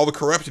seeing all the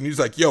corruption. He's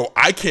like, yo,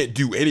 I can't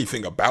do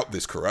anything about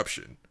this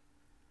corruption.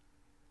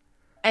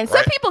 And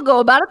some people go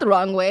about it the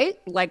wrong way,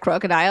 like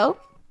Crocodile,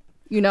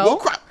 you know?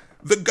 Well,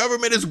 the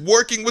government is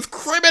working with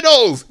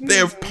criminals. They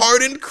have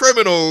pardoned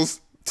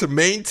criminals to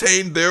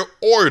maintain their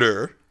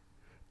order,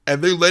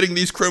 and they're letting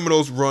these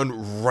criminals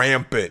run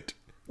rampant.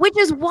 Which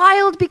is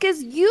wild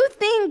because you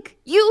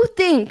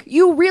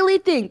really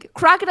think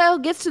Crocodile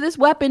gets to this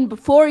weapon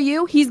before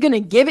you, he's going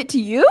to give it to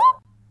you?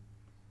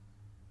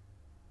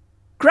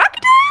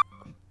 Crocodile?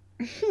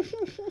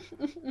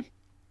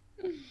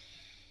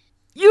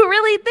 You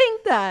really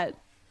think that?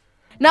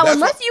 Now,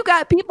 unless you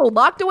got people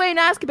locked away in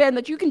Azkaban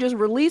that you can just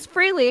release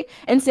freely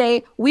and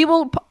say, we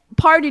will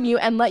pardon you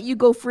and let you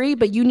go free,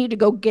 but you need to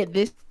go get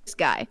this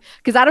guy.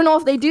 Because I don't know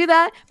if they do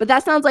that, but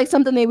that sounds like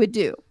something they would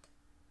do.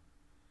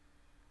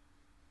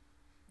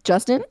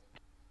 Justin?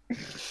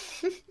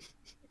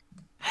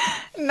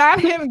 Not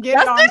him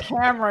getting on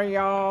camera,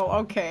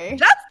 y'all. Okay.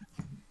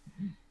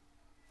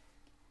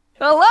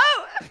 Hello?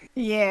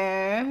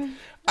 Yeah.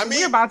 I mean,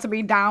 we're about to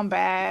be down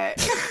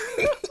bad.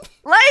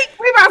 Like,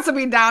 we're about to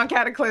be down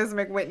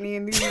cataclysmic, Whitney,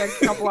 in these next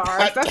couple of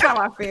hours. That's how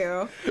I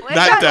feel.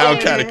 Not down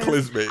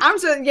cataclysmic.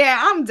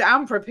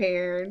 I'm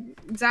prepared.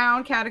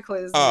 Down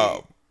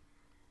cataclysmic.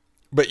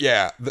 But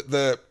yeah,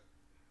 the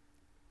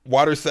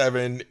Water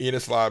 7,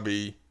 Enies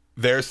Lobby,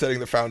 they're setting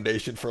the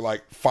foundation for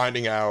like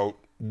finding out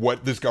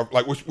what this government,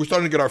 like we're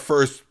starting to get our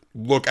first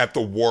look at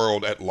the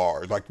world at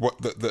large, like what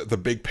the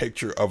big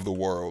picture of the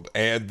world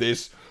and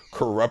this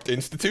corrupt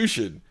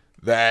institution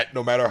that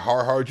no matter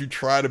how hard you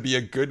try to be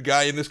a good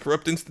guy in this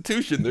corrupt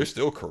institution, they're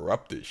still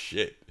corrupt as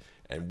shit.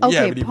 And we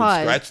haven't even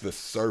scratched the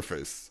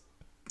surface.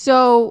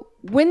 So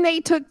when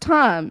they took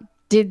Tom,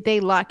 did they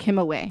lock him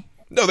away?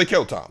 No, they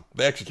killed Tom.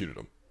 They executed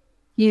him.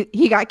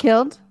 He got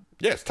killed?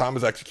 Yes, Tom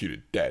is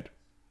executed. Dead.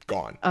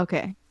 Gone.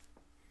 Okay.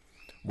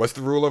 What's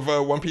the rule of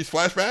One Piece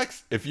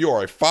flashbacks? If you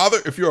are a father,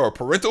 if you're a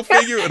parental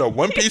figure in a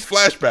One Piece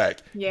flashback,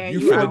 you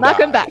finna not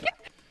come back.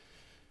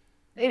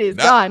 It is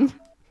gone.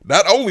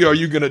 Not only are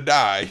you gonna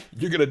die,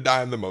 you're gonna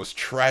die in the most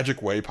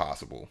tragic way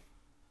possible.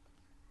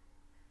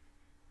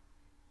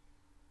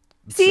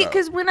 See,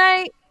 because when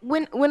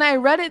I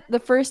read it the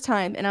first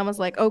time and I was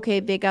like, okay,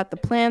 they got the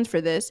plans for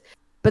this,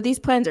 but these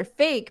plans are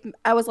fake.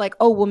 I was like,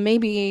 oh, well,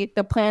 maybe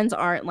the plans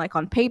aren't like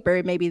on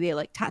paper. Maybe they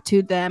like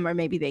tattooed them, or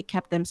maybe they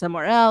kept them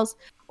somewhere else,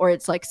 or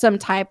it's like some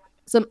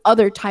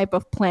other type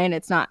of plan.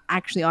 It's not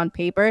actually on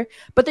paper.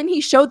 But then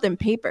he showed them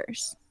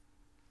papers.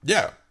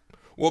 Yeah.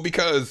 Well,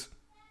 because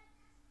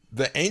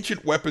the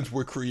ancient weapons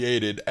were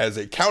created as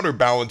a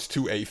counterbalance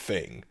to a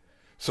thing.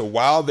 So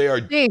while they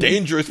are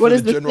dangerous for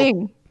the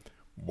general,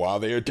 while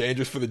they are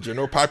dangerous for the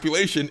general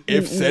population,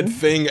 if said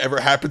thing ever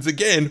happens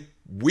again,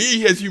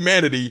 we as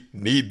humanity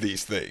need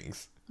these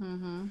things.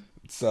 Mm-hmm.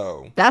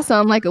 So that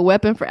sounds like a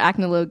weapon for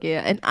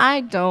Acnologia, and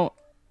I don't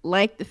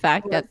like the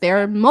fact that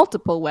there are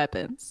multiple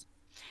weapons.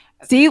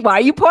 See, why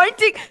are you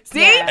pointing?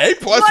 See, A+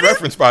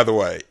 reference, by the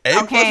way.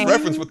 A+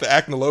 reference with the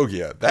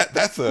Acnologia.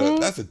 That's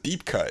a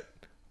deep cut.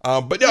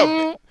 But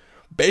no,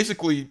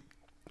 basically,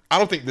 I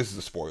don't think this is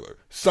a spoiler.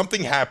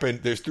 Something happened.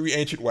 There's 3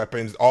 ancient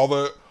weapons. All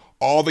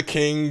the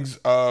kings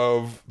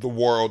of the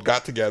world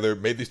got together,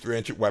 made these 3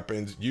 ancient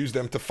weapons, used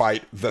them to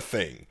fight the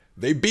Thing.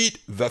 They beat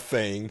the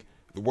Thing.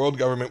 The world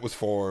government was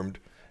formed,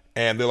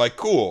 and they're like,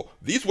 cool,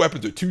 these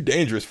weapons are too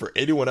dangerous for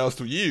anyone else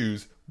to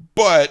use,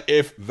 but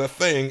if the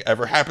Thing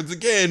ever happens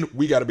again,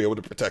 we got to be able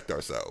to protect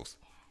ourselves.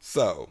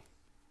 So.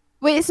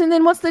 Wait, so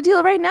then what's the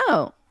deal right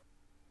now?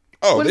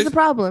 What is the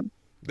problem?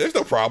 There's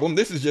no problem.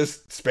 This is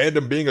just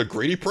Spandam being a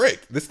greedy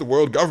prick. This is the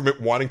world government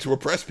wanting to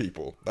oppress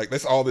people. Like,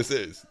 that's all this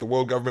is. The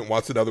world government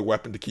wants another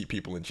weapon to keep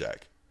people in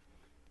check.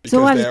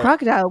 So why does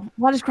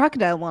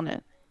Crocodile want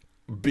it?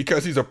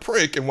 Because he's a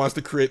prick and wants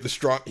to create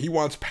he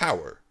wants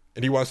power.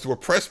 And he wants to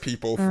oppress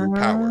people through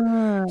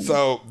power.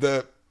 So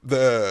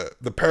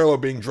the parallel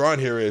being drawn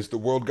here is the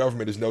world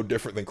government is no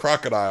different than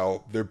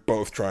Crocodile. They're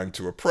both trying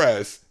to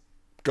oppress.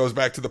 Goes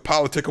back to the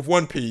politic of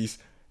One Piece.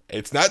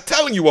 It's not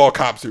telling you all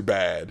cops are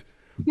bad,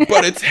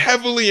 but it's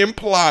heavily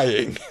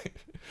implying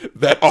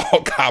that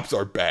all cops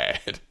are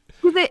bad.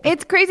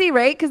 It's crazy,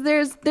 right? Because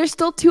there's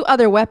still 2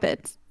 other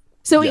weapons.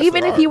 So Yes,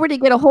 even there if he are. were to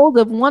get a hold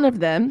of one of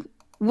them,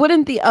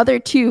 wouldn't the other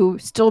 2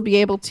 still be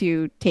able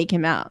to take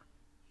him out?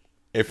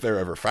 If they're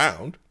ever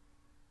found.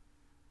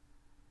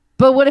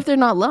 But what if they're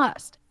not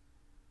lost?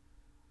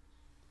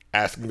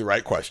 Asking the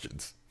right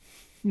questions.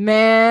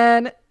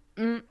 Man.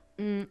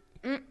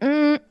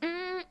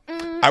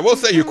 I will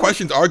say your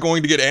questions are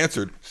going to get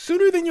answered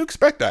sooner than you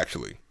expect,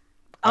 actually.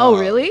 Oh,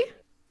 really?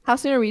 How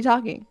soon are we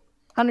talking?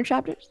 100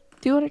 chapters?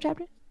 200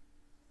 chapters?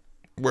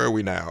 Where are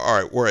we now?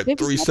 All right, we're at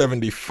 50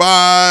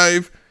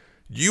 375.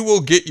 You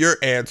will get your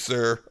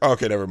answer.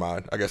 Okay, never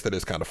mind. I guess that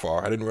is kind of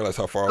far. I didn't realize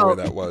how far away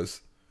that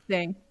was.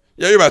 Dang.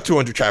 Yeah, you're about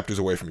 200 chapters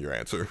away from your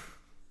answer.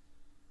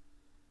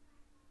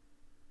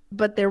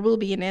 But there will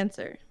be an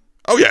answer.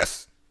 Oh,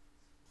 yes.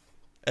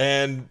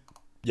 And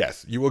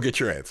yes, you will get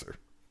your answer.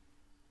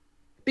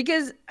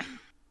 Because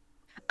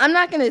I'm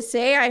not going to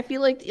say I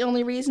feel like the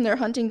only reason they're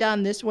hunting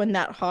down this one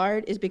that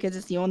hard is because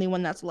it's the only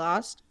one that's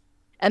lost.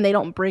 And they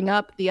don't bring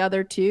up the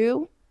other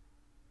 2.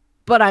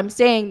 But I'm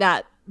saying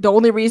that the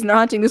only reason they're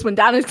hunting this one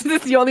down is because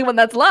it's the only one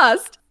that's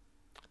lost.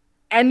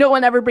 And no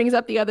one ever brings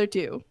up the other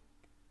 2.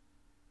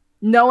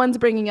 No one's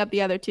bringing up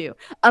the other 2.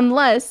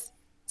 Unless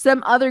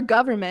some other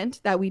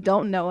government that we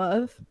don't know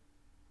of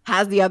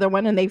has the other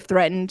one and they've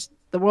threatened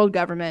the world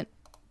government.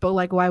 But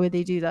like, why would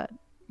they do that?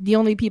 The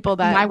only people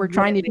that were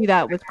trying to do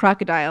that with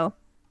Crocodile.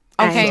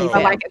 Okay, So-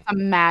 but like it's a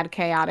mad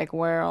chaotic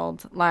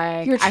world.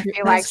 Like You're I true.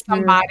 feel like That's true.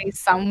 somebody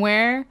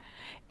somewhere,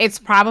 it's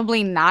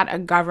probably not a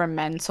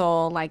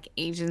governmental like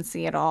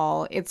agency at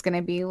all. It's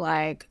gonna be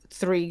like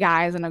 3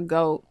 guys and a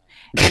goat,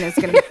 and it's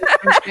gonna be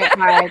some shit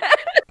like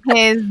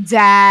his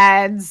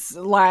dad's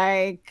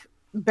like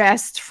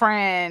best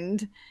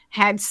friend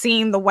had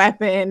seen the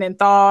weapon and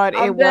thought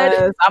I'm it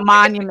dead. was a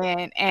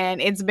monument,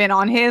 and it's been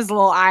on his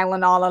little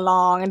island all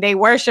along, and they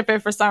worship it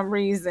for some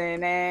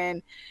reason,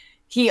 and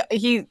he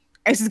is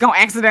just gonna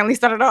accidentally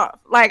set it off.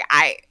 Like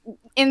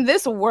in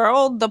this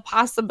world, the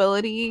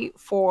possibility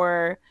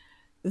for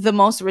the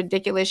most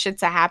ridiculous shit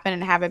to happen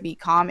and have it be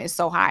calm is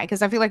so high,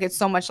 because I feel like it's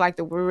so much like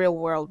the real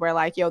world where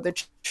like, yo, the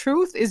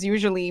truth is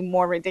usually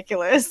more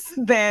ridiculous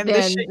than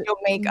the shit you'll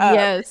make up.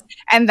 Yes.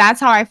 And that's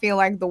how I feel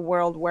like the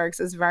world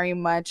works, is very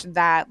much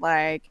that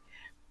like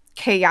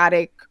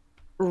chaotic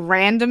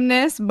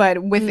randomness,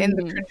 but within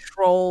the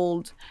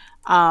controlled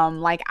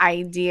like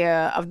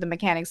idea of the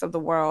mechanics of the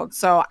world.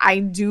 So I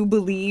do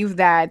believe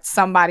that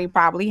somebody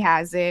probably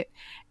has it,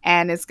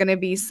 and it's gonna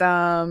be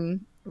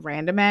some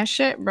random ass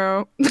shit,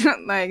 bro.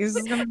 Like it's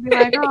just gonna be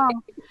like, oh,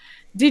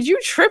 did you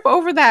trip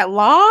over that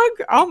log?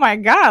 Oh my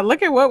god,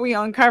 look at what we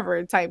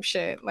uncovered type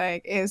shit.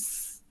 Like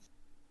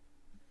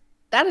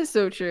That is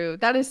so true.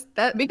 That because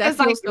that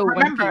like feels so One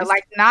remember, Piece.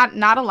 like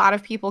not a lot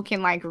of people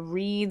can like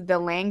read the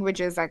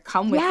languages that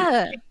come with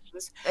Yeah.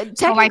 these things.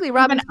 Technically, even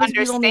Robin's supposed to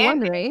be the only one,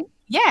 right?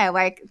 Yeah,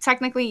 like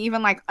technically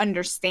even like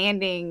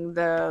understanding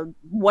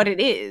what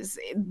it is,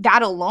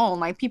 that alone,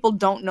 like people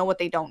don't know what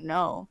they don't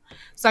know.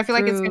 So I feel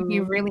like it's gonna be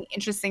True. really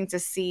interesting to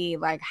see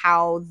like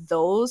how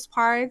those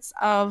parts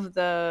of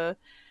the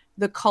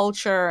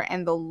culture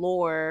and the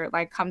lore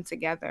like come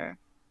together.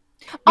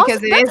 Also,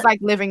 Because it that's- is like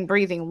living,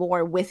 breathing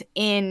lore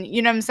within,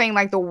 you know what I'm saying?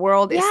 Like the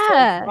world is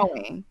Yeah. still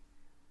growing.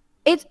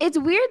 It's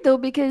weird though,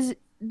 because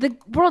the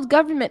world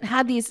government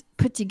had these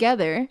put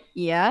together,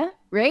 yeah,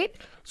 right?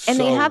 And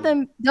they had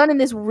them done in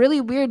this really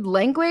weird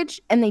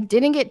language, and they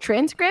didn't get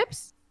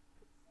transcripts.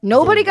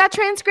 Nobody got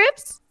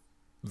transcripts.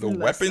 The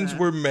weapons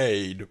were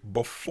made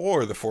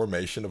before the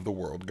formation of the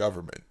world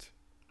government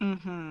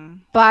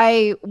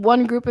By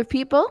one group of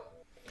people.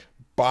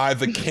 by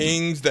the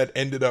kings that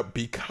ended up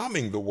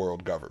becoming the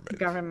world government.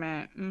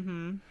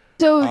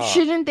 So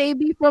shouldn't they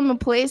be from a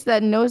place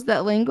that knows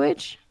that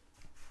language?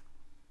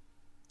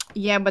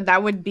 Yeah, but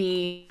that would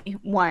be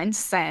one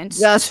sense.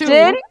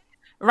 Justin? Two,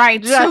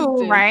 right? Justin.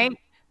 Two, right?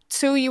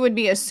 Two, you would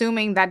be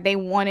assuming that they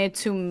wanted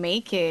to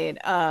make it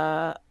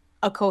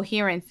a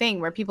coherent thing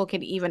where people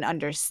could even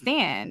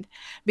understand,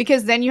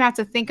 because then you have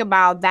to think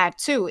about that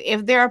too.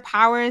 If there are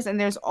powers and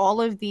there's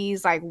all of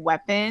these like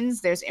weapons,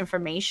 there's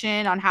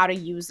information on how to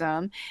use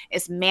them,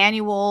 it's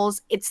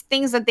manuals, it's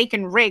things that they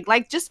can rig.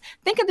 Like just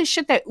think of the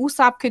shit that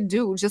Usopp could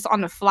do just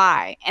on the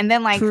fly, and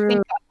then like True.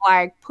 think of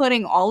like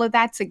putting all of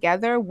that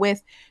together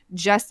with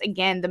just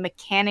again the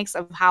mechanics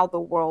of how the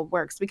world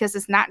works, because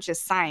it's not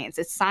just science,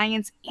 it's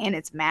science and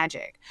it's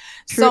magic.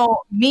 True. So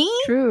me,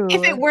 True.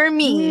 if it were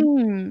me,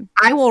 Hmm.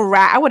 I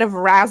would have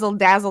razzle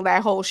dazzled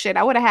that whole shit.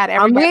 I would have had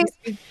everybody.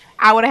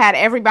 I would have had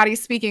everybody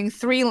speaking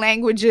 3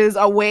 languages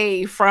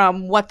away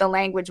from what the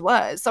language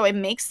was. So it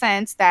makes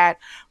sense that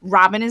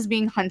Robin is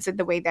being hunted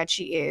the way that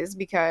she is,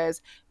 because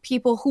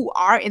people who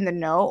are in the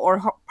know or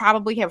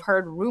probably have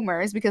heard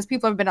rumors, because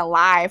people have been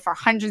alive for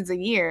hundreds of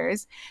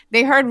years.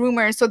 They heard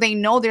rumors, so they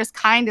know there's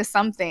kind of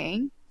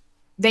something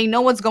They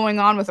know what's going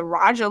on with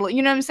Roger.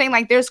 You know what I'm saying?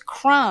 Like, there's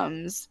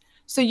crumbs.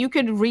 So you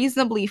could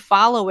reasonably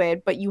follow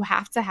it, but you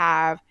have to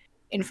have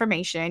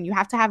information. You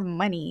have to have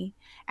money.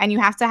 And you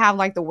have to have,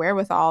 like, the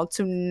wherewithal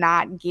to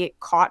not get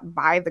caught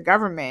by the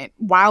government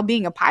while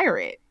being a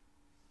pirate.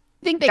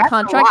 I think they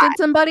contracted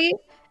somebody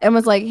and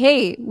was like,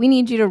 hey, we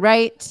need you to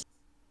write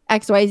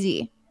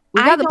XYZ.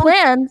 We got the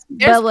plans,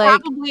 there's but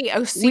like probably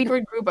a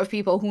secret group of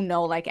people who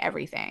know like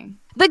everything.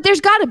 Like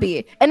there's got to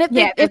be. And if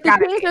the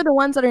Kings are the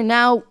ones that are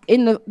now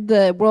in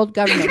the world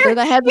government, they're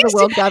the heads of the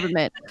world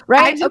government,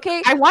 right?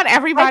 I want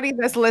everybody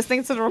that's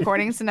listening to the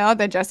recordings to know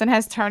that Justin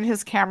has turned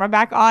his camera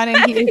back on and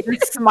he is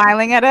just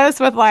smiling at us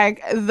with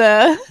like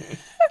the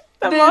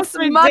most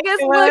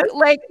smuggest look.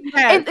 Like,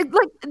 and,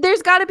 like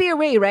there's got to be a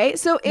way, right?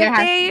 So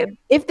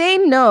if they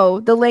know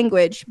the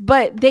language,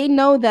 but they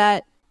know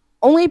that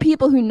only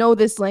people who know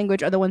this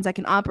language are the ones that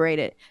can operate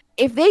it.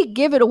 If they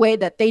give it away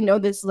that they know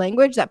this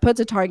language, that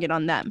puts a target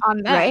on them,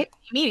 right?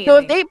 Immediately. So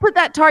if they put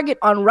that target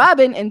on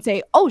Robin and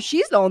say, "Oh,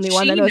 she's the only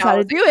one that knows how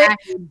to do it.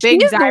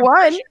 She's the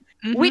one.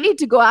 Mm-hmm. We need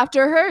to go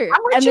after her."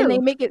 And then they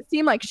make it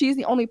seem like she's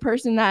the only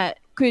person that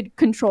could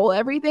control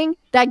everything.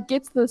 That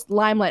gets this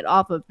limelight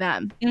off of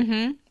them.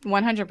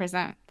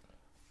 100%.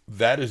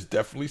 That is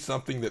definitely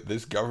something that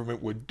this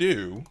government would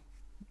do.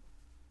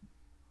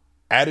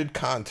 Added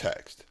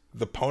context: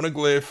 the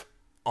poneglyph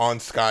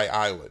on Sky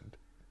Island.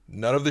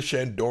 None of the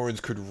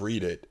Shandorans could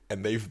read it,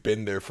 and they've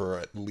been there for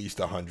at least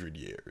 100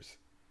 years.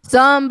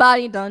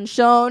 Somebody done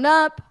shown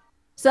up.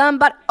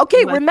 Somebody.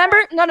 Okay, remember?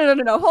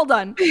 No. Hold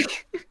on. Remember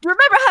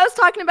how I was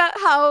talking about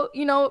how,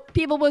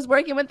 people was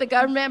working with the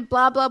government,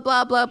 blah, blah,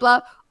 blah, blah,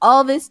 blah.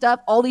 All this stuff,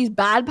 all these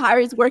bad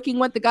pirates working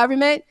with the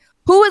government.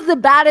 Who was the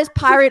baddest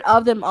pirate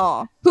of them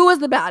all? Who was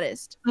the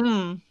baddest?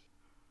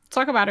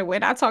 Talk about it,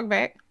 Wit. I talk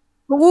back.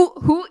 Who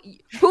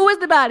was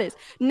the baddest?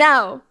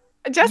 Now,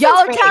 y'all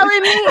are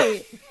telling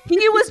me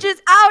he was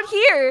just out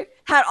here,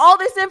 had all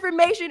this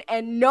information,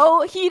 and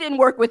no, he didn't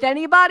work with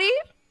anybody.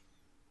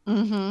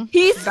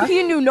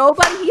 He knew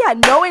nobody. He had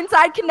no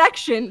inside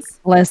connections.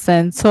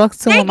 Listen, talk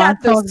to him. They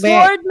got the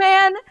sword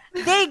man.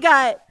 They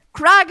got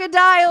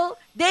crocodile.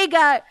 They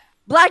got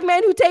black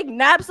men who take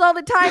naps all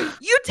the time.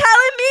 You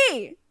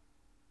telling me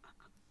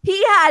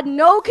he had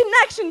no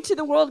connection to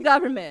the world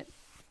government?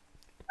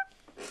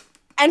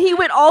 And he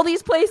went all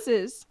these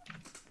places.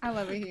 I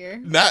love it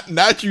here.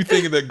 Not you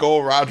thinking that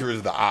Gold Roger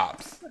is the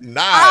ops. I'm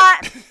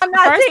not saying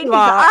he's the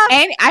ops.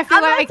 And I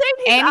feel like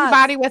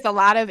anybody with a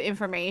lot of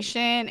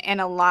information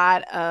and a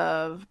lot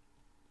of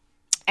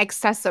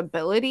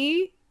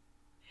accessibility,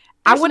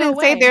 I wouldn't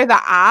say they're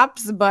the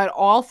ops, but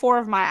all 4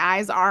 of my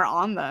eyes are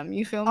on them.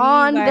 You feel me?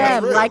 On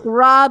them, like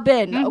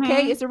Robin.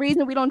 Okay, it's the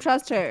reason we don't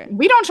trust her.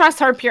 We don't trust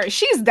her. Period.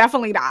 She's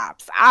definitely the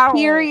ops.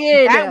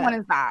 Period. That one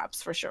is the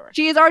ops for sure.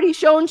 She has already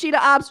shown she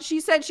the ops. She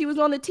said she was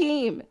on the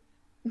team.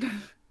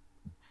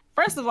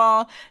 First of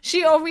all,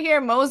 she over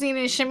here moseying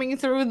and shimming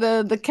through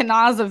the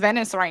canals of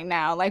Venice right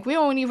now. Like, we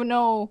don't even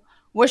know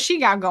what she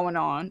got going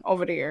on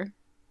over there.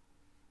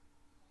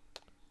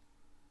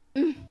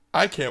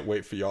 I can't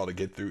wait for y'all to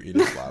get through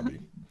Enies Lobby.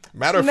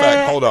 Matter of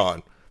fact, hold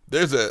on.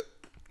 Let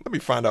me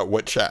find out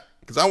what chat,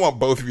 because I want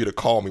both of you to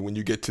call me when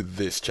you get to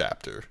this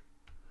chapter.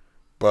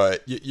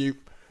 But you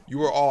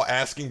were all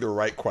asking the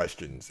right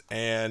questions,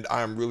 and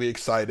I'm really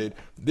excited.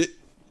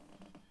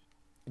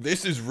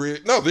 This is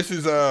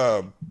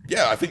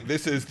I think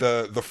this is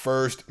the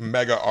first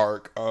mega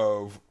arc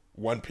of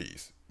One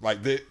Piece. Like,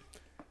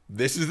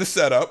 this is the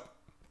setup.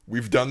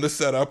 We've done the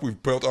setup.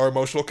 We've built our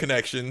emotional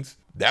connections.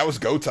 That was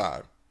go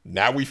time.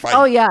 Now we fight.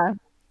 Oh yeah.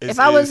 If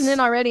I wasn't in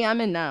already,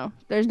 I'm in now.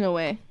 There's no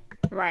way.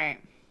 Right.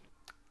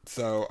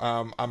 So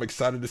I'm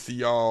excited to see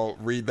y'all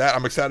read that.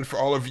 I'm excited for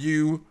all of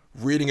you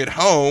reading at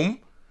home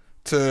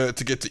to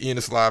get to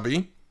Enies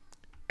Lobby.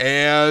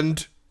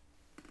 And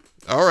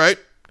all right.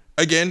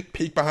 Again,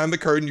 peek behind the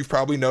curtain. You've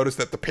probably noticed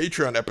that the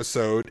Patreon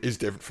episode is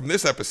different from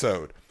this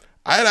episode.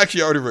 I had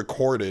actually already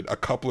recorded a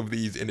couple of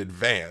these in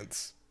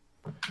advance.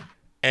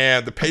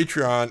 And the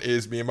Patreon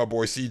is me and my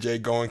boy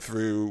CJ going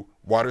through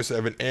Water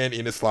 7 and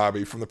Enies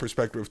Lobby from the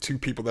perspective of 2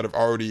 people that have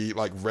already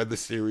read the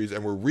series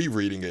and were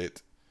rereading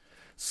it.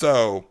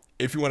 So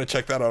if you want to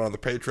check that out on the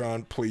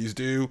Patreon, please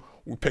do.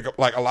 We pick up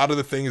a lot of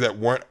the things that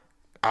weren't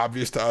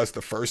obvious to us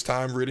the first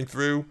time reading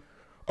through.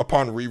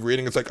 Upon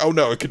rereading, it's like, oh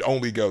no, it could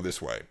only go this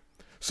way.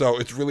 So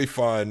it's really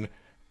fun,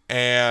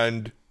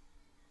 and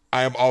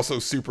I am also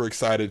super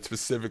excited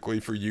specifically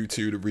for you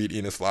two to read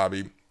Enies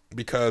Lobby,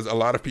 because a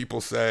lot of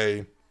people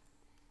say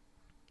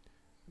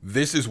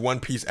this is One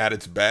Piece at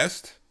its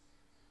best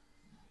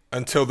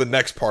until the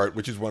next part,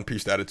 which is One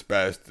Piece at its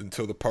best,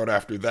 until the part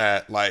after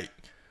that,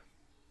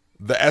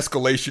 the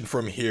escalation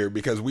from here,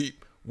 because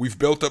we've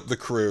built up the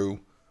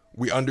crew,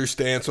 we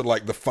understand sort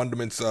of the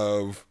fundamentals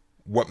of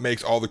what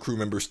makes all the crew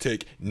members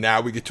tick.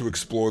 Now we get to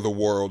explore the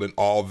world and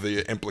all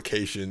the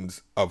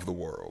implications of the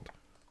world.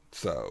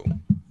 So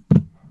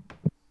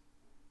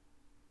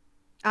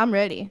I'm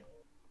ready.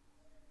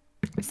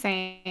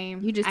 Same.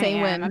 You just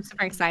ain't win. I'm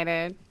super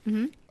excited.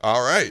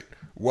 All right.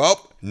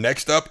 Well,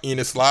 next up,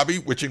 Enies Lobby,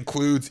 which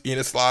includes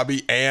Enies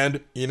Lobby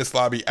and Enies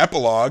Lobby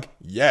Epilogue.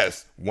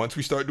 Yes, once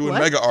we start doing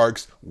mega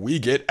arcs, we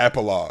get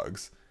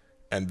epilogues,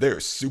 and they're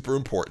super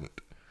important.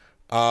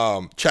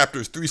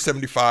 Chapters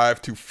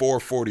 375 to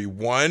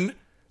 441.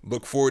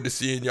 Look forward to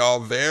seeing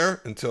y'all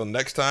there. Until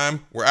next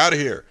time, we're out of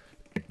here.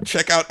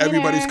 Check out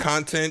everybody's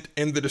content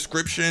in the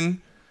description,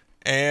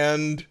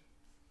 and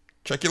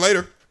check you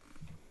later.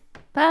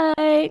 Bye.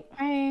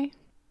 Bye.